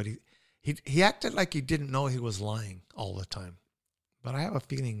some ways, but he acted like he didn't know he was lying all the time. But I have a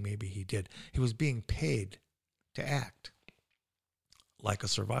feeling maybe he did. He was being paid to act like a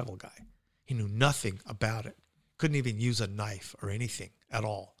survival guy. He knew nothing about it. Couldn't even use a knife or anything at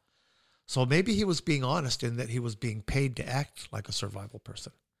all. So maybe he was being honest in that he was being paid to act like a survival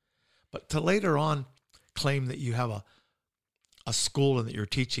person. But to later on claim that you have a school and that you're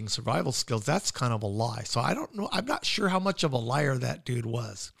teaching survival skills, that's kind of a lie. So I don't know. I'm not sure how much of a liar that dude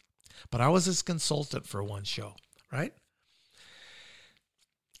was. But I was his consultant for one show, right?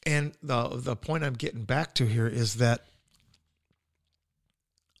 And the point I'm getting back to here is that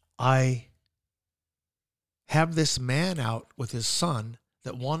I have this man out with his son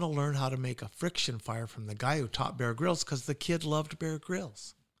that want to learn how to make a friction fire from the guy who taught Bear Grylls because the kid loved Bear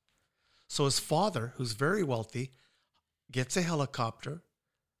Grylls. So his father, who's very wealthy, gets a helicopter,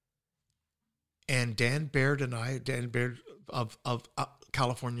 and Dan Baird of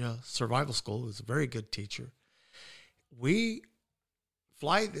California Survival School, who's a very good teacher, we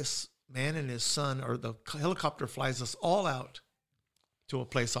fly this man and his son, or the helicopter flies us all out to a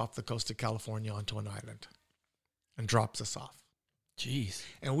place off the coast of California onto an island and drops us off. Jeez.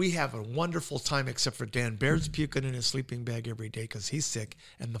 And we have a wonderful time, except for Dan Baird's puking in his sleeping bag every day because he's sick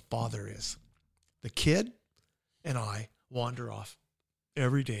and the father is. The kid and I wander off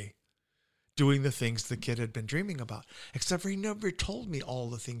every day doing the things the kid had been dreaming about, except for he never told me all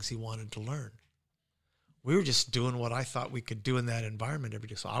the things he wanted to learn. We were just doing what I thought we could do in that environment every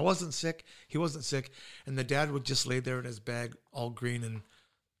day. So I wasn't sick. He wasn't sick. And the dad would just lay there in his bag, all green and,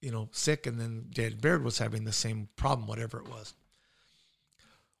 sick. And then Dad Baird was having the same problem, whatever it was.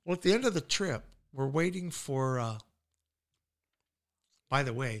 Well, at the end of the trip, we're waiting for, by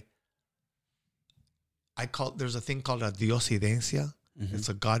the way, there's a thing called a diosidencia. Mm-hmm. It's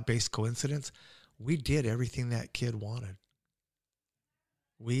a God-based coincidence. We did everything that kid wanted.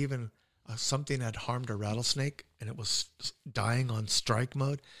 We even, something had harmed a rattlesnake and it was dying on strike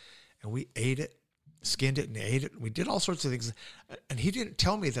mode. And we ate it, skinned it and ate it. We did all sorts of things. And he didn't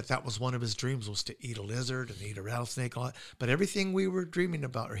tell me that was one of his dreams, was to eat a lizard and eat a rattlesnake. All that. But everything we were dreaming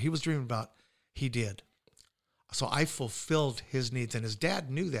about, or he was dreaming about, he did. So I fulfilled his needs. And his dad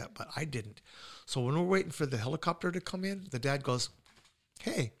knew that, but I didn't. So when we're waiting for the helicopter to come in, the dad goes,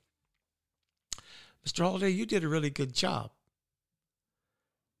 "Hey, Mr. Holladay, you did a really good job."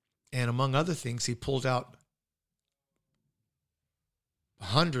 And among other things, he pulled out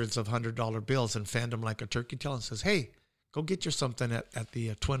hundreds of $100 bills and fanned them like a turkey tail and says, "Hey, go get your something at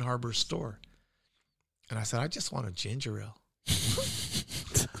the Twin Harbors store." And I said, "I just want a ginger ale."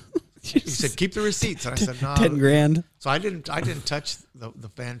 He said, "Keep the receipts." And I said, "No." 10 grand. So I didn't touch the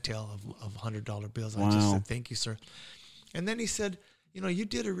fantail of $100 bills. Wow. I just said, "Thank you, sir." And then he said, "You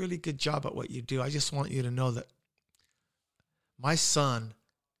did a really good job at what you do. I just want you to know that my son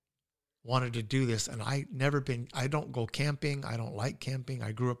wanted to do this, and I don't go camping. I don't like camping.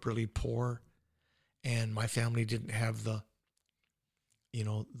 I grew up really poor, and my family didn't have the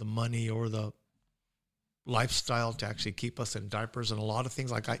money or the lifestyle to actually keep us in diapers and a lot of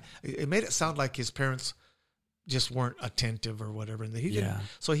things. It made it sound like his parents just weren't attentive or whatever, and that he didn't. Yeah.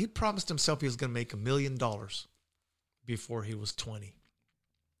 So he promised himself he was going to make $1 million before he was 20.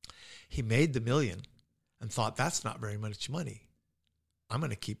 He made the $1 million and thought, that's not very much money. I'm going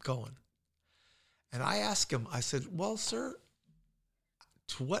to keep going. And I asked him, I said, "Well, sir,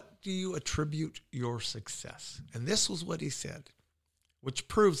 to what do you attribute your success?" And this was what he said, which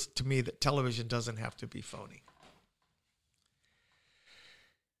proves to me that television doesn't have to be phony.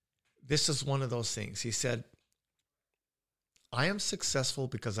 This is one of those things. He said, "I am successful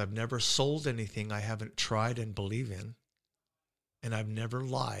because I've never sold anything I haven't tried and believe in. and I've never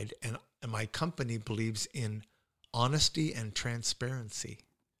lied. And my company believes in honesty and transparency.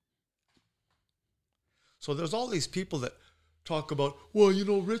 So there's all these people that talk about, well, you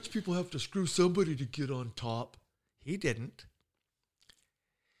know, rich people have to screw somebody to get on top. He didn't.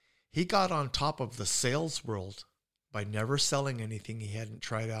 He got on top of the sales world by never selling anything he hadn't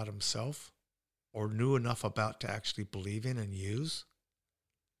tried out himself or knew enough about to actually believe in and use.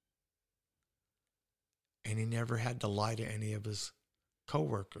 And he never had to lie to any of his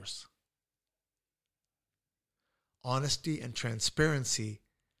coworkers. Honesty and transparency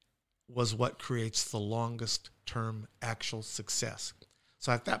was what creates the longest term actual success.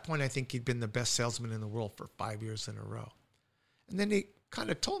 So at that point, I think he'd been the best salesman in the world for 5 years in a row. And then he kind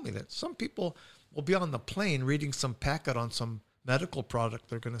of told me that some people will be on the plane reading some packet on some medical product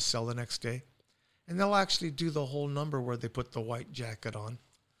they're going to sell the next day. And they'll actually do the whole number where they put the white jacket on,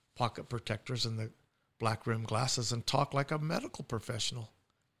 pocket protectors and the black rim glasses, and talk like a medical professional.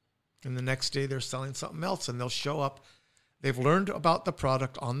 And the next day they're selling something else, and they'll show up. They've learned about the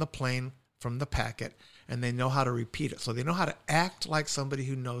product on the plane from the packet, and they know how to repeat it. So they know how to act like somebody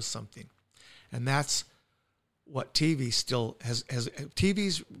who knows something. And that's what TV still has.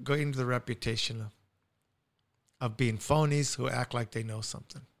 TV's going to the reputation of being phonies who act like they know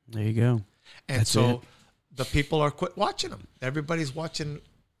something. There you go. And that's so the people are quit watching them. Everybody's watching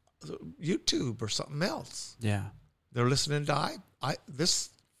YouTube or something else. Yeah. They're listening to this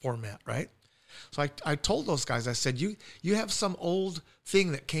format, right? So I told those guys, I said, you have some old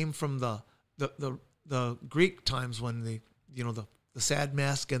thing that came from the Greek times when the sad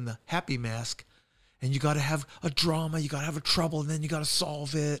mask and the happy mask, and you got to have a drama, you got to have a trouble, and then you got to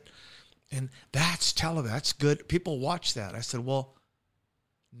solve it, and that's television. That's good. People watch that. I said, well,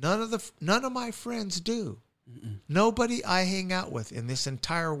 none of my friends do. Mm-mm. Nobody I hang out with in this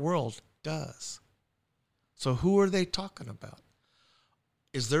entire world does. So who are they talking about?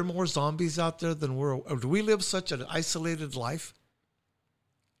 Is there more zombies out there than or do we live such an isolated life?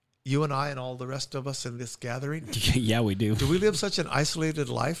 You and I and all the rest of us in this gathering? Yeah, we do. Do we live such an isolated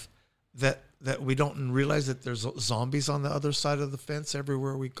life that we don't realize that there's zombies on the other side of the fence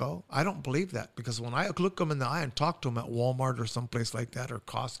everywhere we go? I don't believe that, because when I look them in the eye and talk to them at Walmart or someplace like that or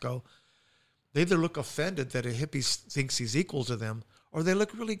Costco, they either look offended that a hippie thinks he's equal to them, or they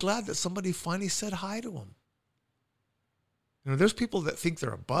look really glad that somebody finally said hi to him. You know, there's people that think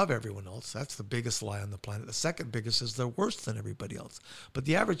they're above everyone else. That's the biggest lie on the planet. The second biggest is they're worse than everybody else. But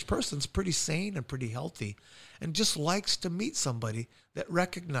the average person's pretty sane and pretty healthy and just likes to meet somebody that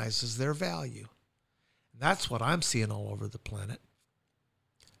recognizes their value. And that's what I'm seeing all over the planet.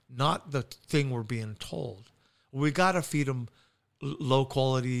 Not the thing we're being told. We got to feed them low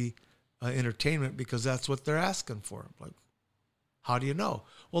quality entertainment because that's what they're asking for. Like, how do you know?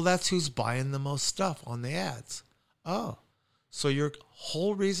 Well, that's who's buying the most stuff on the ads. Oh. So your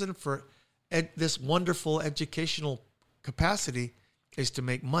whole reason for this wonderful educational capacity is to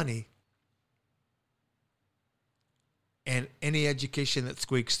make money. And any education that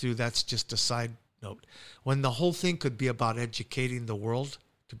squeaks through, that's just a side note. When the whole thing could be about educating the world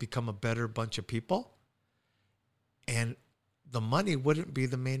to become a better bunch of people, and the money wouldn't be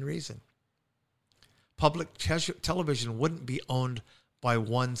the main reason. Public television wouldn't be owned by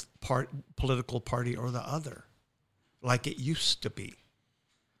one political party or the other, like it used to be.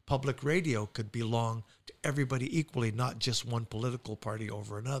 Public radio could belong to everybody equally, not just one political party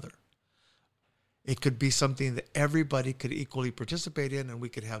over another. It could be something that everybody could equally participate in, and we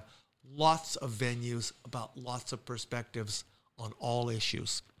could have lots of venues about lots of perspectives on all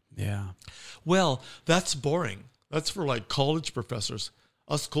issues. Yeah. Well, that's boring. That's for like college professors.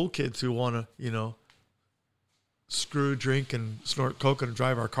 Us cool kids who want to, screw, drink, and snort coke and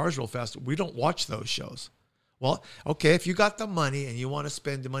drive our cars real fast, we don't watch those shows. Well, okay, if you got the money and you want to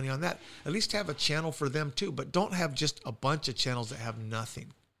spend the money on that, at least have a channel for them too, but don't have just a bunch of channels that have nothing.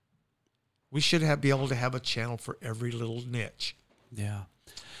 We should be able to have a channel for every little niche. Yeah.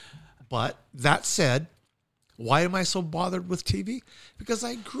 But that said, why am I so bothered with TV? Because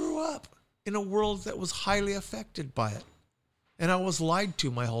I grew up in a world that was highly affected by it. And I was lied to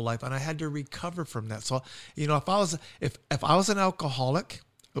my whole life, and I had to recover from that. So, if I was an alcoholic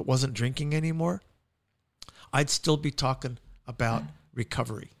that wasn't drinking anymore, I'd still be talking about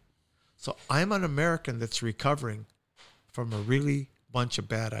recovery. So I'm an American that's recovering from a really bunch of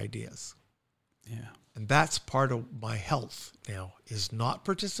bad ideas. Yeah. And that's part of my health now, is not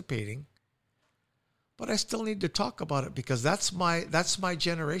participating. But I still need to talk about it because that's my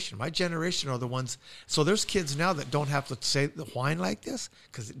generation. My generation are the ones. So there's kids now that don't have to say the whine like this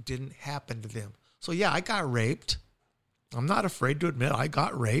because it didn't happen to them. So yeah, I got raped. I'm not afraid to admit I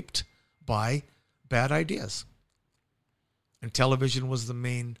got raped by bad ideas. And television was the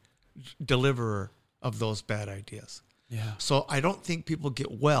main deliverer of those bad ideas. Yeah. So I don't think people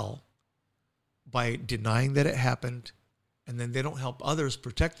get well by denying that it happened, and then they don't help others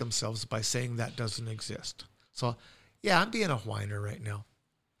protect themselves by saying that doesn't exist. So, yeah, I'm being a whiner right now.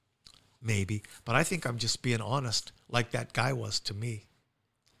 Maybe. But I think I'm just being honest like that guy was to me.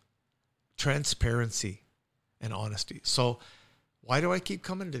 Transparency and honesty. So why do I keep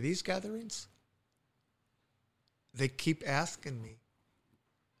coming to these gatherings? They keep asking me.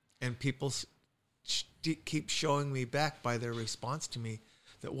 And people keep showing me back by their response to me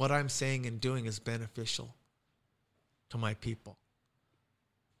that what I'm saying and doing is beneficial to my people.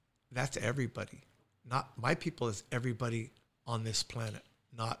 That's everybody. Not my people is everybody on this planet,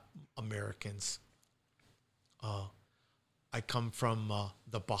 not Americans. I come from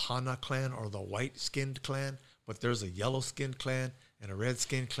the Bahana clan or the white-skinned clan, but there's a yellow-skinned clan and a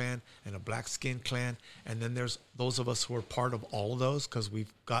red-skinned clan and a black-skinned clan. And then there's those of us who are part of all of those because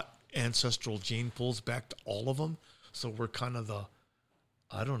we've got ancestral gene pools back to all of them. So we're kind of the,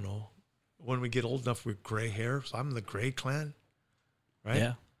 I don't know, when we get old enough with gray hair. So I'm the gray clan, right?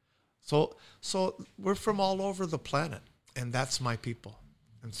 Yeah. So we're from all over the planet, and that's my people.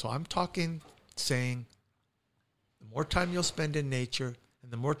 And so I'm saying, the more time you'll spend in nature,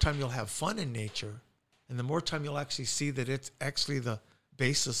 and the more time you'll have fun in nature, and the more time you'll actually see that it's actually the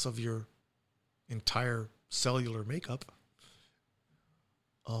basis of your entire cellular makeup,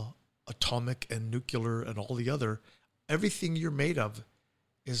 atomic and nuclear and all the other, everything you're made of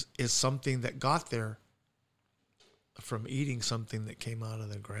is something that got there from eating something that came out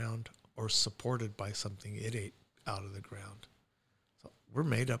of the ground or supported by something it ate out of the ground. So we're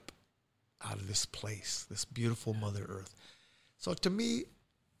made up out of this place, this beautiful Mother Earth. So to me,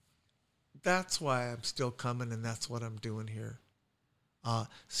 that's why I'm still coming, and that's what I'm doing here.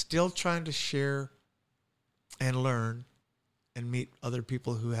 Still trying to share and learn and meet other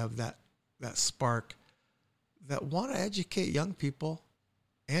people who have that spark that want to educate young people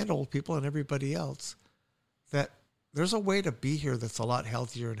and old people and everybody else that there's a way to be here that's a lot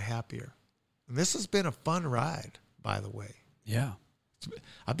healthier and happier. And this has been a fun ride, by the way. Yeah.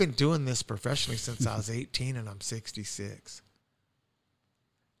 I've been doing this professionally since I was 18 and I'm 66.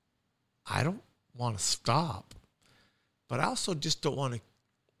 I don't want to stop, but I also just don't want to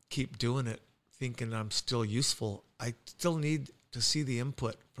keep doing it thinking I'm still useful. I still need to see the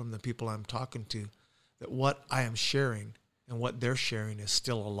input from the people I'm talking to, that what I am sharing and what they're sharing is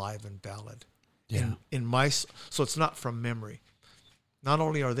still alive and valid. Yeah. So it's not from memory. Not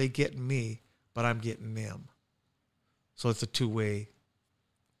only are they getting me, but I'm getting them. So it's a two-way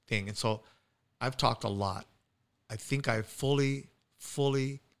thing. And so I've talked a lot. I think I've fully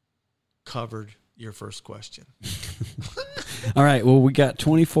covered your first question. All right. Well, we got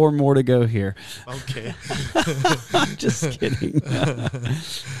 24 more to go here. Okay. Just kidding.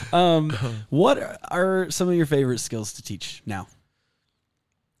 What are some of your favorite skills to teach now?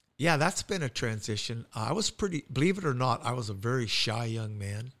 Yeah, that's been a transition. I was believe it or not, I was a very shy young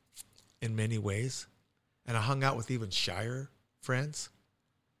man in many ways. And I hung out with even shyer friends.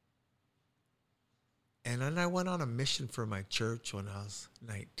 And then I went on a mission for my church when I was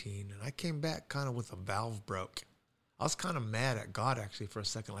 19. And I came back kind of with a valve broke. I was kind of mad at God actually for a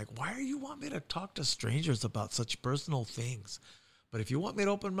second. Like, why do you want me to talk to strangers about such personal things? But if you want me to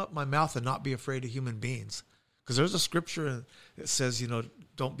open up my mouth and not be afraid of human beings, because there's a scripture that says,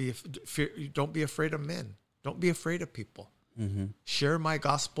 don't be afraid of men. Don't be afraid of people. Mm-hmm. Share my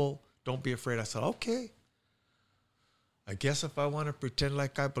gospel. Don't be afraid. I said, okay. I guess if I want to pretend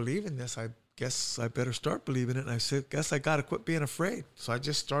like I believe in this, I guess I better start believing it. And I said, guess I got to quit being afraid. So I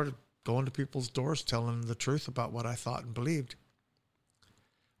just started going to people's doors, telling them the truth about what I thought and believed,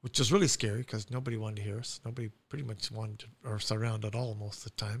 which was really scary because nobody wanted to hear us. Nobody pretty much wanted us around at all most of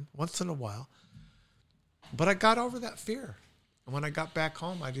the time, once in a while. But I got over that fear. And when I got back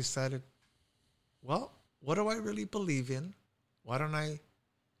home, I decided, well, what do I really believe in? Why don't I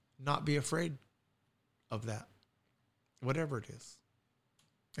not be afraid of that? Whatever it is.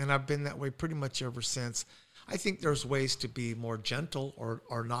 And I've been that way pretty much ever since. I think there's ways to be more gentle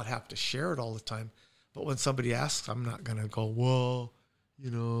or not have to share it all the time. But when somebody asks, I'm not going to go, well, I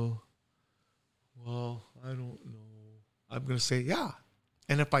don't know. I'm going to say, yeah.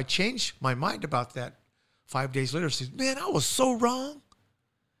 And if I change my mind about that 5 days later, say, man, I was so wrong.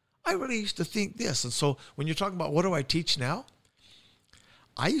 I really used to think this. And so when you're talking about what do I teach now,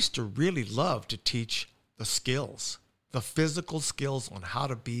 I used to really love to teach the skills, the physical skills on how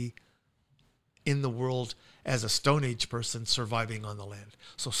to be in the world as a Stone Age person surviving on the land.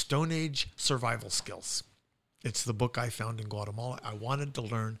 So Stone Age survival skills. It's the book I found in Guatemala. I wanted to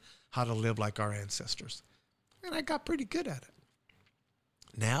learn how to live like our ancestors. And I got pretty good at it.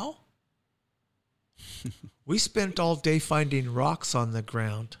 Now, we spent all day finding rocks on the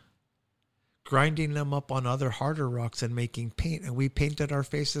ground, grinding them up on other harder rocks and making paint. And we painted our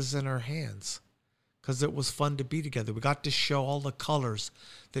faces and our hands because it was fun to be together. We got to show all the colors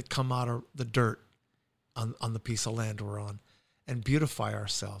that come out of the dirt on the piece of land we're on and beautify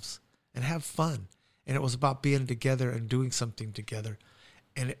ourselves and have fun. And it was about being together and doing something together.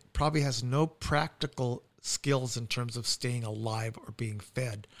 And it probably has no practical skills in terms of staying alive or being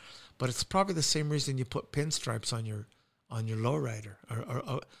fed. But it's probably the same reason you put pinstripes on your lowrider,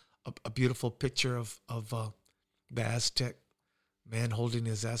 or a beautiful picture of the Aztec man holding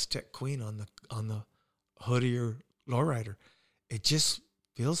his Aztec queen on the hood of your lowrider. It just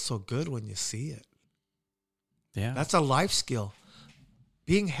feels so good when you see it. Yeah. That's a life skill.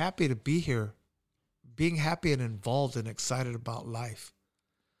 Being happy to be here, being happy and involved and excited about life.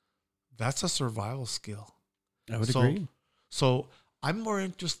 That's a survival skill. I would agree. So I'm more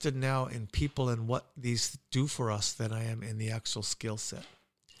interested now in people and what these do for us than I am in the actual skill set.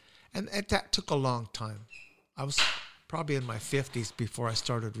 And that took a long time. I was probably in my 50s before I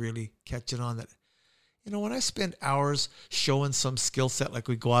started really catching on that. You know, when I spend hours showing some skill set, like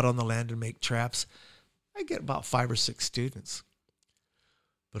we go out on the land and make traps, I get about 5 or 6 students.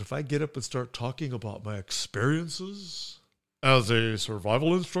 But if I get up and start talking about my experiences as a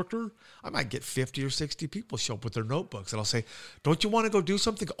survival instructor, I might get 50 or 60 people show up with their notebooks. And I'll say, don't you want to go do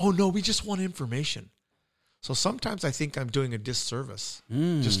something? Oh, no, we just want information. So sometimes I think I'm doing a disservice,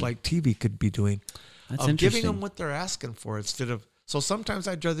 just like TV could be doing. That's of interesting. giving them what they're asking for instead of... So sometimes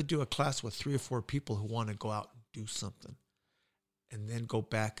I'd rather do a class with 3 or 4 people who want to go out and do something and then go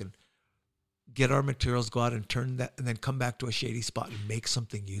back and get our materials, go out and turn that, and then come back to a shady spot and make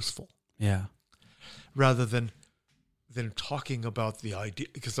something useful. Yeah. Rather than talking about the idea.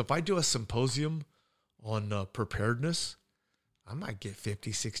 Because if I do a symposium on preparedness, I might get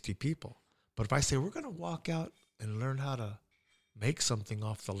 50, 60 people. But if I say, we're going to walk out and learn how to make something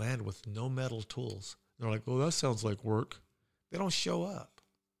off the land with no metal tools, they're like, well, that sounds like work. They don't show up.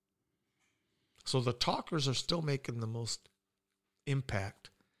 So the talkers are still making the most impact.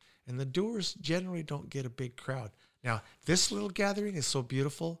 And the doers generally don't get a big crowd. Now, this little gathering is so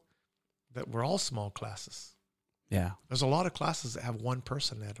beautiful that we're all small classes. Yeah. There's a lot of classes that have one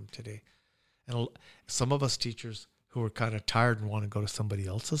person at them today. And some of us teachers who are kind of tired and want to go to somebody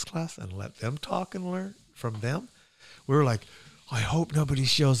else's class and let them talk and learn from them, we're like, I hope nobody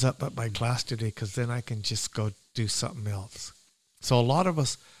shows up at my class today because then I can just go do something else. So a lot of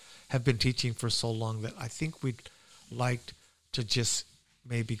us have been teaching for so long that I think we'd like to just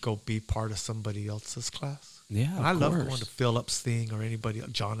maybe go be part of somebody else's class. Yeah, and I love going to Philip's thing or anybody,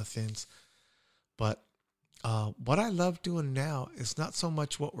 Jonathan's. But what I love doing now is not so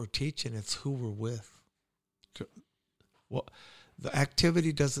much what we're teaching, it's who we're with. Well, the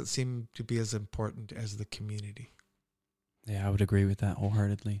activity doesn't seem to be as important as the community. Yeah, I would agree with that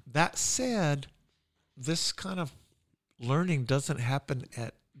wholeheartedly. That said, this kind of learning doesn't happen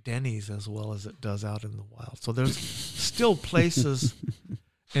at Denny's as well as it does out in the wild. So there's still places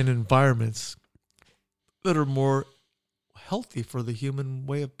and environments that are more healthy for the human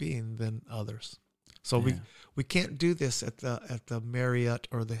way of being than others. So we can't do this at the Marriott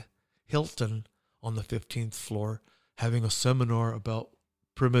or the Hilton on the 15th floor having a seminar about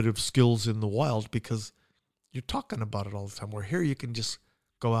primitive skills in the wild because you're talking about it all the time. Where here you can just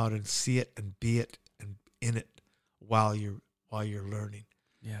go out and see it and be it and in it while you're learning.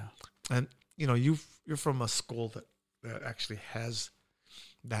 Yeah. And you know, you're from a school that actually has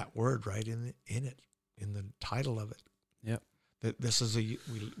that word right in it, in the title of it. Yep. That this is we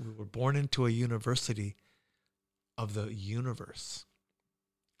were born into a university of the universe.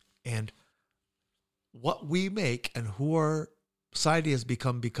 And what we make and who our society has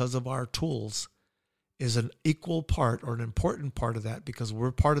become because of our tools is an equal part or an important part of that because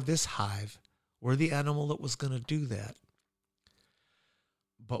we're part of this hive. We're the animal that was going to do that.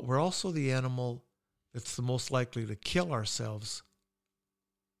 But we're also the animal that's the most likely to kill ourselves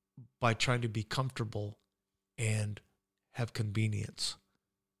by trying to be comfortable and have convenience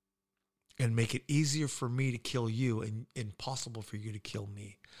and make it easier for me to kill you and impossible for you to kill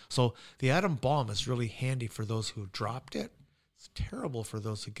me. So the atom bomb is really handy for those who dropped it. It's terrible for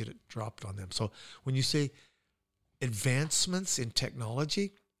those who get it dropped on them. So when you say advancements in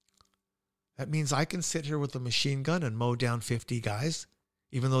technology, that means I can sit here with a machine gun and mow down 50 guys,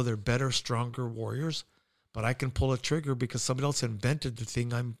 even though they're better, stronger warriors, but I can pull a trigger because somebody else invented the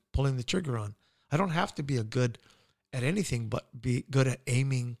thing I'm pulling the trigger on. I don't have to be good at anything but be good at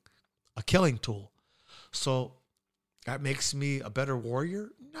aiming a killing tool. So that makes me a better warrior?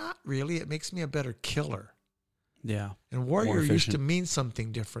 Not really. It makes me a better killer Yeah. And warrior used efficient. to mean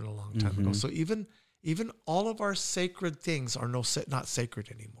something different a long time ago. So even all of our sacred things are not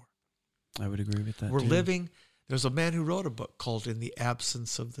sacred anymore. I would agree with that. We're too. living. There's a man who wrote a book called In the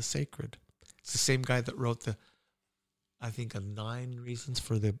Absence of the Sacred. It's the same guy that wrote I think, 9 reasons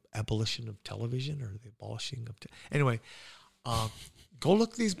for the abolition of television or the abolishing of. Anyway, go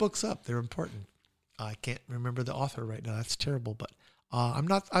look these books up. They're important. I can't remember the author right now. That's terrible. But I'm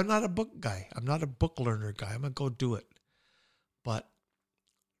not a book guy. I'm not a book learner guy. I'm gonna go do it. But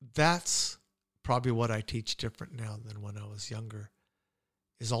that's probably what I teach different now than when I was younger.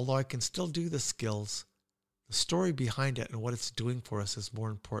 Is although I can still do the skills, the story behind it and what it's doing for us is more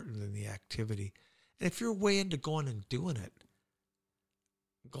important than the activity. And if you're way into going and doing it,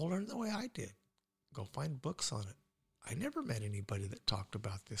 go learn the way I did. Go find books on it. I never met anybody that talked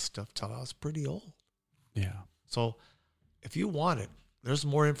about this stuff till I was pretty old. Yeah. So if you want it, there's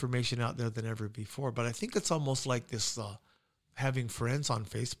more information out there than ever before. But I think it's almost like this having friends on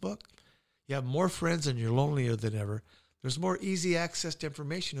Facebook. You have more friends and you're lonelier than ever. There's more easy access to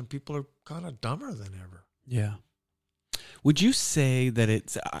information and people are kind of dumber than ever. Yeah. Would you say that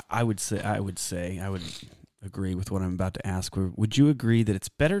it's, I would agree with what I'm about to ask. Would you agree that it's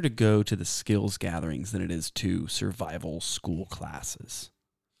better to go to the skills gatherings than it is to survival school classes?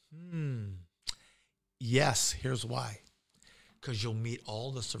 Yes, here's why. Because you'll meet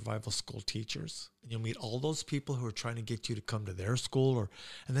all the survival school teachers, and you'll meet all those people who are trying to get you to come to their school,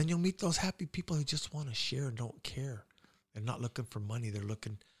 and then you'll meet those happy people who just want to share and don't care. They're not looking for money.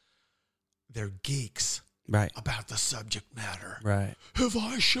 They're geeks. Right. About the subject matter. Right. Have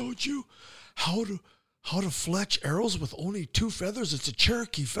I showed you how to fletch arrows with only 2 feathers? It's a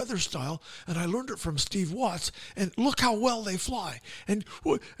Cherokee feather style, and I learned it from Steve Watts, and look how well they fly. And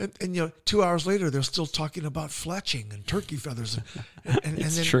 2 hours later, they're still talking about fletching and turkey feathers. And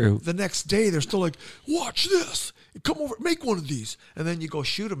then true. The next day, they're still like, watch this. Come over, make one of these. And then you go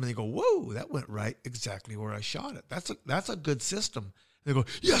shoot them, and they go, whoa, that went right exactly where I shot it. That's a good system. They go,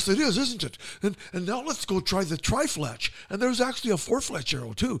 yes, it is, isn't it? And now let's go try the tri-fletch. And there's actually a 4-fletch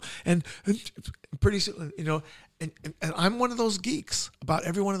arrow too. And pretty soon, and I'm one of those geeks about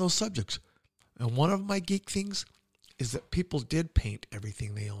every one of those subjects. And one of my geek things is that people did paint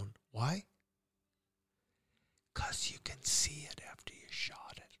everything they own. Why? Because you can see it after you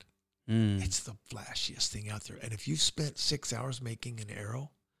shot it. It's the flashiest thing out there. And if you spent 6 hours making an arrow,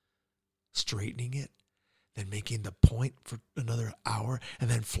 straightening it, then making the point for another hour, and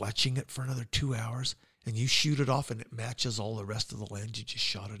then fletching it for another 2 hours, and you shoot it off and it matches all the rest of the land you just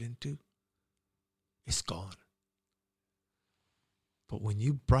shot it into, it's gone. But when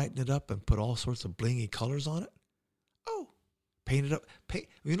you brighten it up and put all sorts of blingy colors on it, paint it up.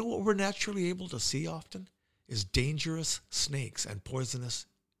 You know what we're naturally able to see often is dangerous snakes and poisonous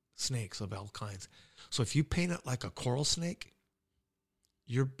snakes of all kinds. So if you paint it like a coral snake,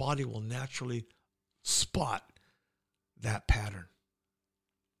 your body will naturally spot that pattern.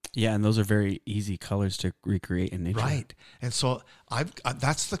 Yeah, and those are very easy colors to recreate in nature. Right. And so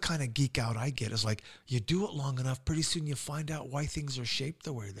that's the kind of geek out I get, is like, you do it long enough, pretty soon you find out why things are shaped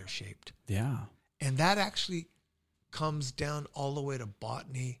the way they're shaped. Yeah. And that actually comes down all the way to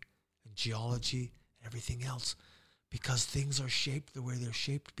botany and geology and everything else, because things are shaped the way they're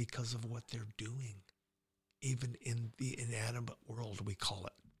shaped because of what they're doing, even in the inanimate world, we call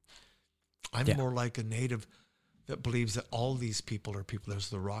it. I'm more like a native that believes that all these people are people. There's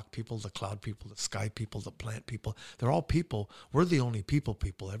the rock people, the cloud people, the sky people, the plant people. They're all people. We're the only people.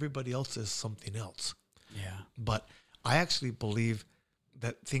 Everybody else is something else. Yeah. But I actually believe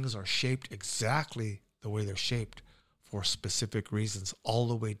that things are shaped exactly the way they're shaped for specific reasons, all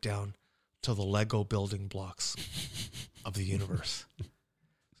the way down to the Lego building blocks of the universe.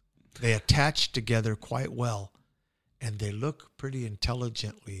 They attach together quite well, and they look pretty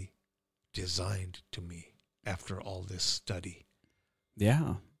intelligently designed to me after all this study.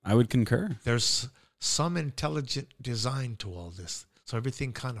 Yeah, I would concur. There's some intelligent design to all this, so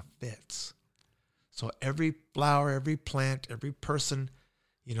everything kind of fits. So every flower, every plant, every person,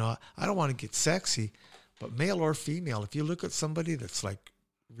 I don't want to get sexy, but male or female, if you look at somebody that's like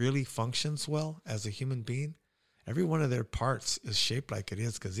really functions well as a human being, every one of their parts is shaped like it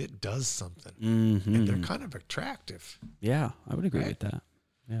is because it does something. Mm-hmm. And they're kind of attractive. Yeah, I would agree with that.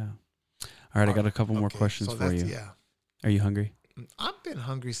 Yeah. All right, I got a couple more questions for you. Yeah. Are you hungry? I've been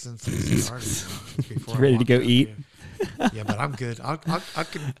hungry since we started. Before Ready to go eat? Yeah, but I'm good. I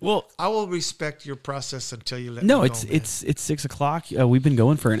can. Well, I will respect your process until you let me no, go. it's 6 o'clock. We've been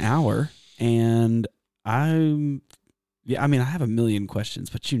going for an hour, and I have a million questions,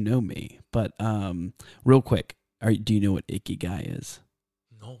 but you know me. But real quick, do you know what Ikigai is?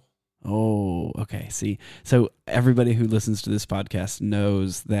 No. Oh, Okay, see, so everybody who listens to this podcast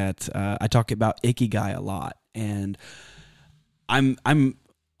knows that I talk about ikigai a lot, and I'm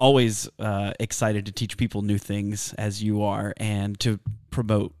always excited to teach people new things, as you are, and to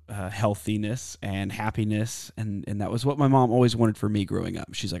promote healthiness and happiness, and that was what my mom always wanted for me growing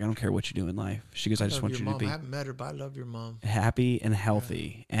up. She's like, I don't care what you do in life. She goes, I just want you to be I haven't met her, but I love your mom. Happy and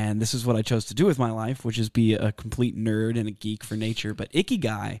healthy. Yeah. And this is what I chose to do with my life, which is be a complete nerd and a geek for nature. But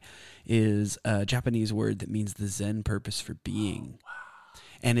ikigai is a Japanese word that means the Zen purpose for being. Oh, wow.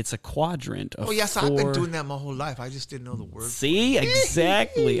 And it's a quadrant of I've been doing that my whole life. I just didn't know the word. See,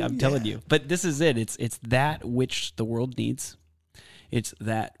 exactly. I'm telling you. But this is it. It's that which the world needs. It's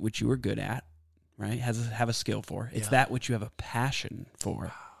that which you are good at, right? Have a skill for. It's that which you have a passion for.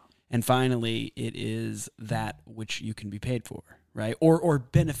 Wow. And finally, it is that which you can be paid for, right? Or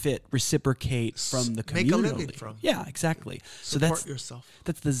benefit, reciprocate from the community. Make a living from. Yeah, exactly. Support yourself.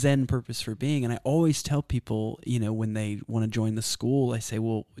 That's the Zen purpose for being. And I always tell people, when they want to join the school, I say,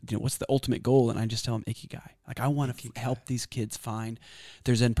 well, what's the ultimate goal? And I just tell them ikigai. Like, I want to help these kids find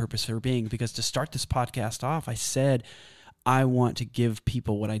their Zen purpose for being. Because to start this podcast off, I said, I want to give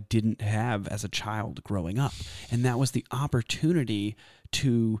people what I didn't have as a child growing up. And that was the opportunity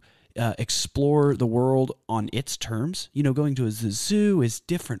to explore the world on its terms. Going to a zoo is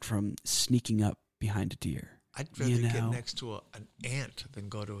different from sneaking up behind a deer. I'd rather get next to an ant than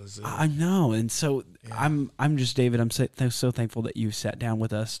go to a zoo. I know. And so I'm just, David, I'm so thankful that you sat down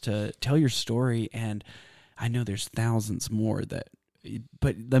with us to tell your story. And I know there's thousands more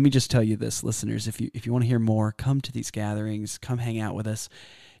but let me just tell you this, listeners, if you want to hear more, come to these gatherings, come hang out with us.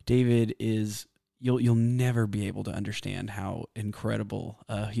 David is, you'll never be able to understand how incredible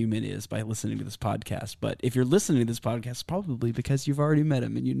a human is by listening to this podcast. But if you're listening to this podcast, probably because you've already met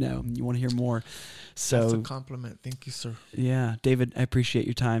him and you want to hear more. So that's a compliment. Thank you, sir. Yeah, David, I appreciate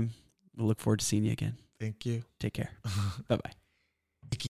your time. We'll look forward to seeing you again. Thank you. Take care. Bye-bye.